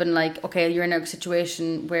it has been like, okay, you're in a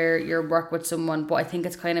situation where you're work with someone, but I think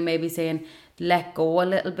it's kind of maybe saying let go a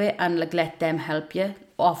little bit and like let them help you.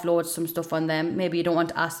 Offload some stuff on them. Maybe you don't want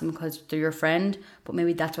to ask them because they're your friend, but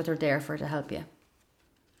maybe that's what they're there for, to help you.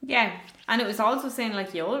 Yeah, and it was also saying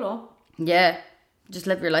like YOLO. Yeah, just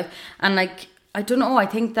live your life. And like, I don't know, I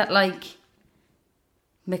think that like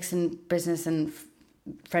mixing business and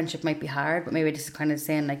friendship might be hard, but maybe this is kind of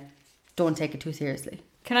saying like, don't take it too seriously.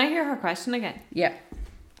 Can I hear her question again? Yeah.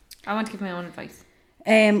 I want to give my own advice.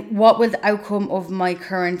 What will the outcome of my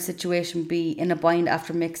current situation be in a bind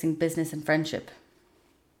after mixing business and friendship?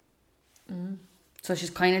 So she's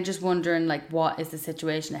kind of just wondering like, what is the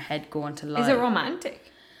situation ahead going to lie? Is it romantic?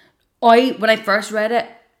 When I first read it,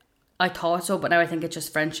 I thought so, but now I think it's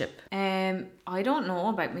just friendship. I don't know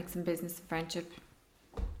about mixing business and friendship.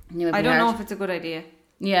 I don't know if it's a good idea.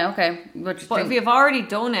 Yeah, okay. But if you've already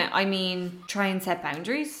done it, I mean, try and set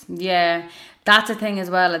boundaries. Yeah. That's a thing as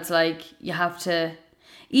well. It's like, you have to,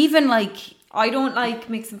 even like... I don't like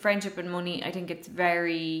mixing friendship and money. I think it's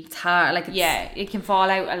hard. Like, it can fall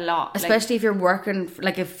out a lot. Especially if you're working,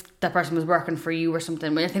 like if that person was working for you or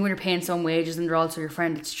something. But I think when you're paying someone wages and they're also your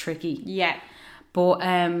friend, it's tricky. Yeah. But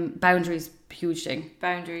boundaries, huge thing.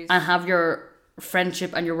 Boundaries. And have your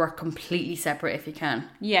friendship and your work completely separate if you can.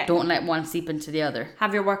 Yeah. Don't let one seep into the other.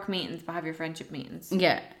 Have your work meetings, but have your friendship meetings.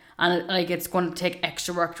 Yeah. And like, it's going to take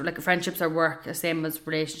extra work. Like, friendships are work, the same as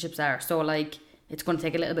relationships are. So like, it's going to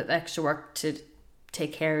take a little bit of extra work to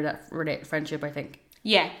take care of that friendship, I think.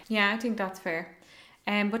 Yeah, I think that's fair.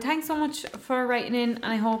 But thanks so much for writing in, and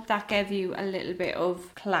I hope that gave you a little bit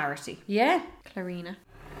of clarity. Yeah. Clarina.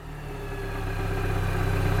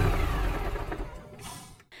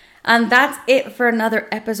 And that's it for another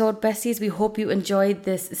episode, besties. We hope you enjoyed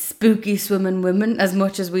this spooky Swimmin' Women as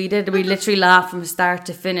much as we did. We literally laughed from start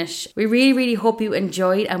to finish. We really, really hope you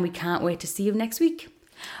enjoyed, and we can't wait to see you next week.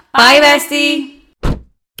 Bye, bestie.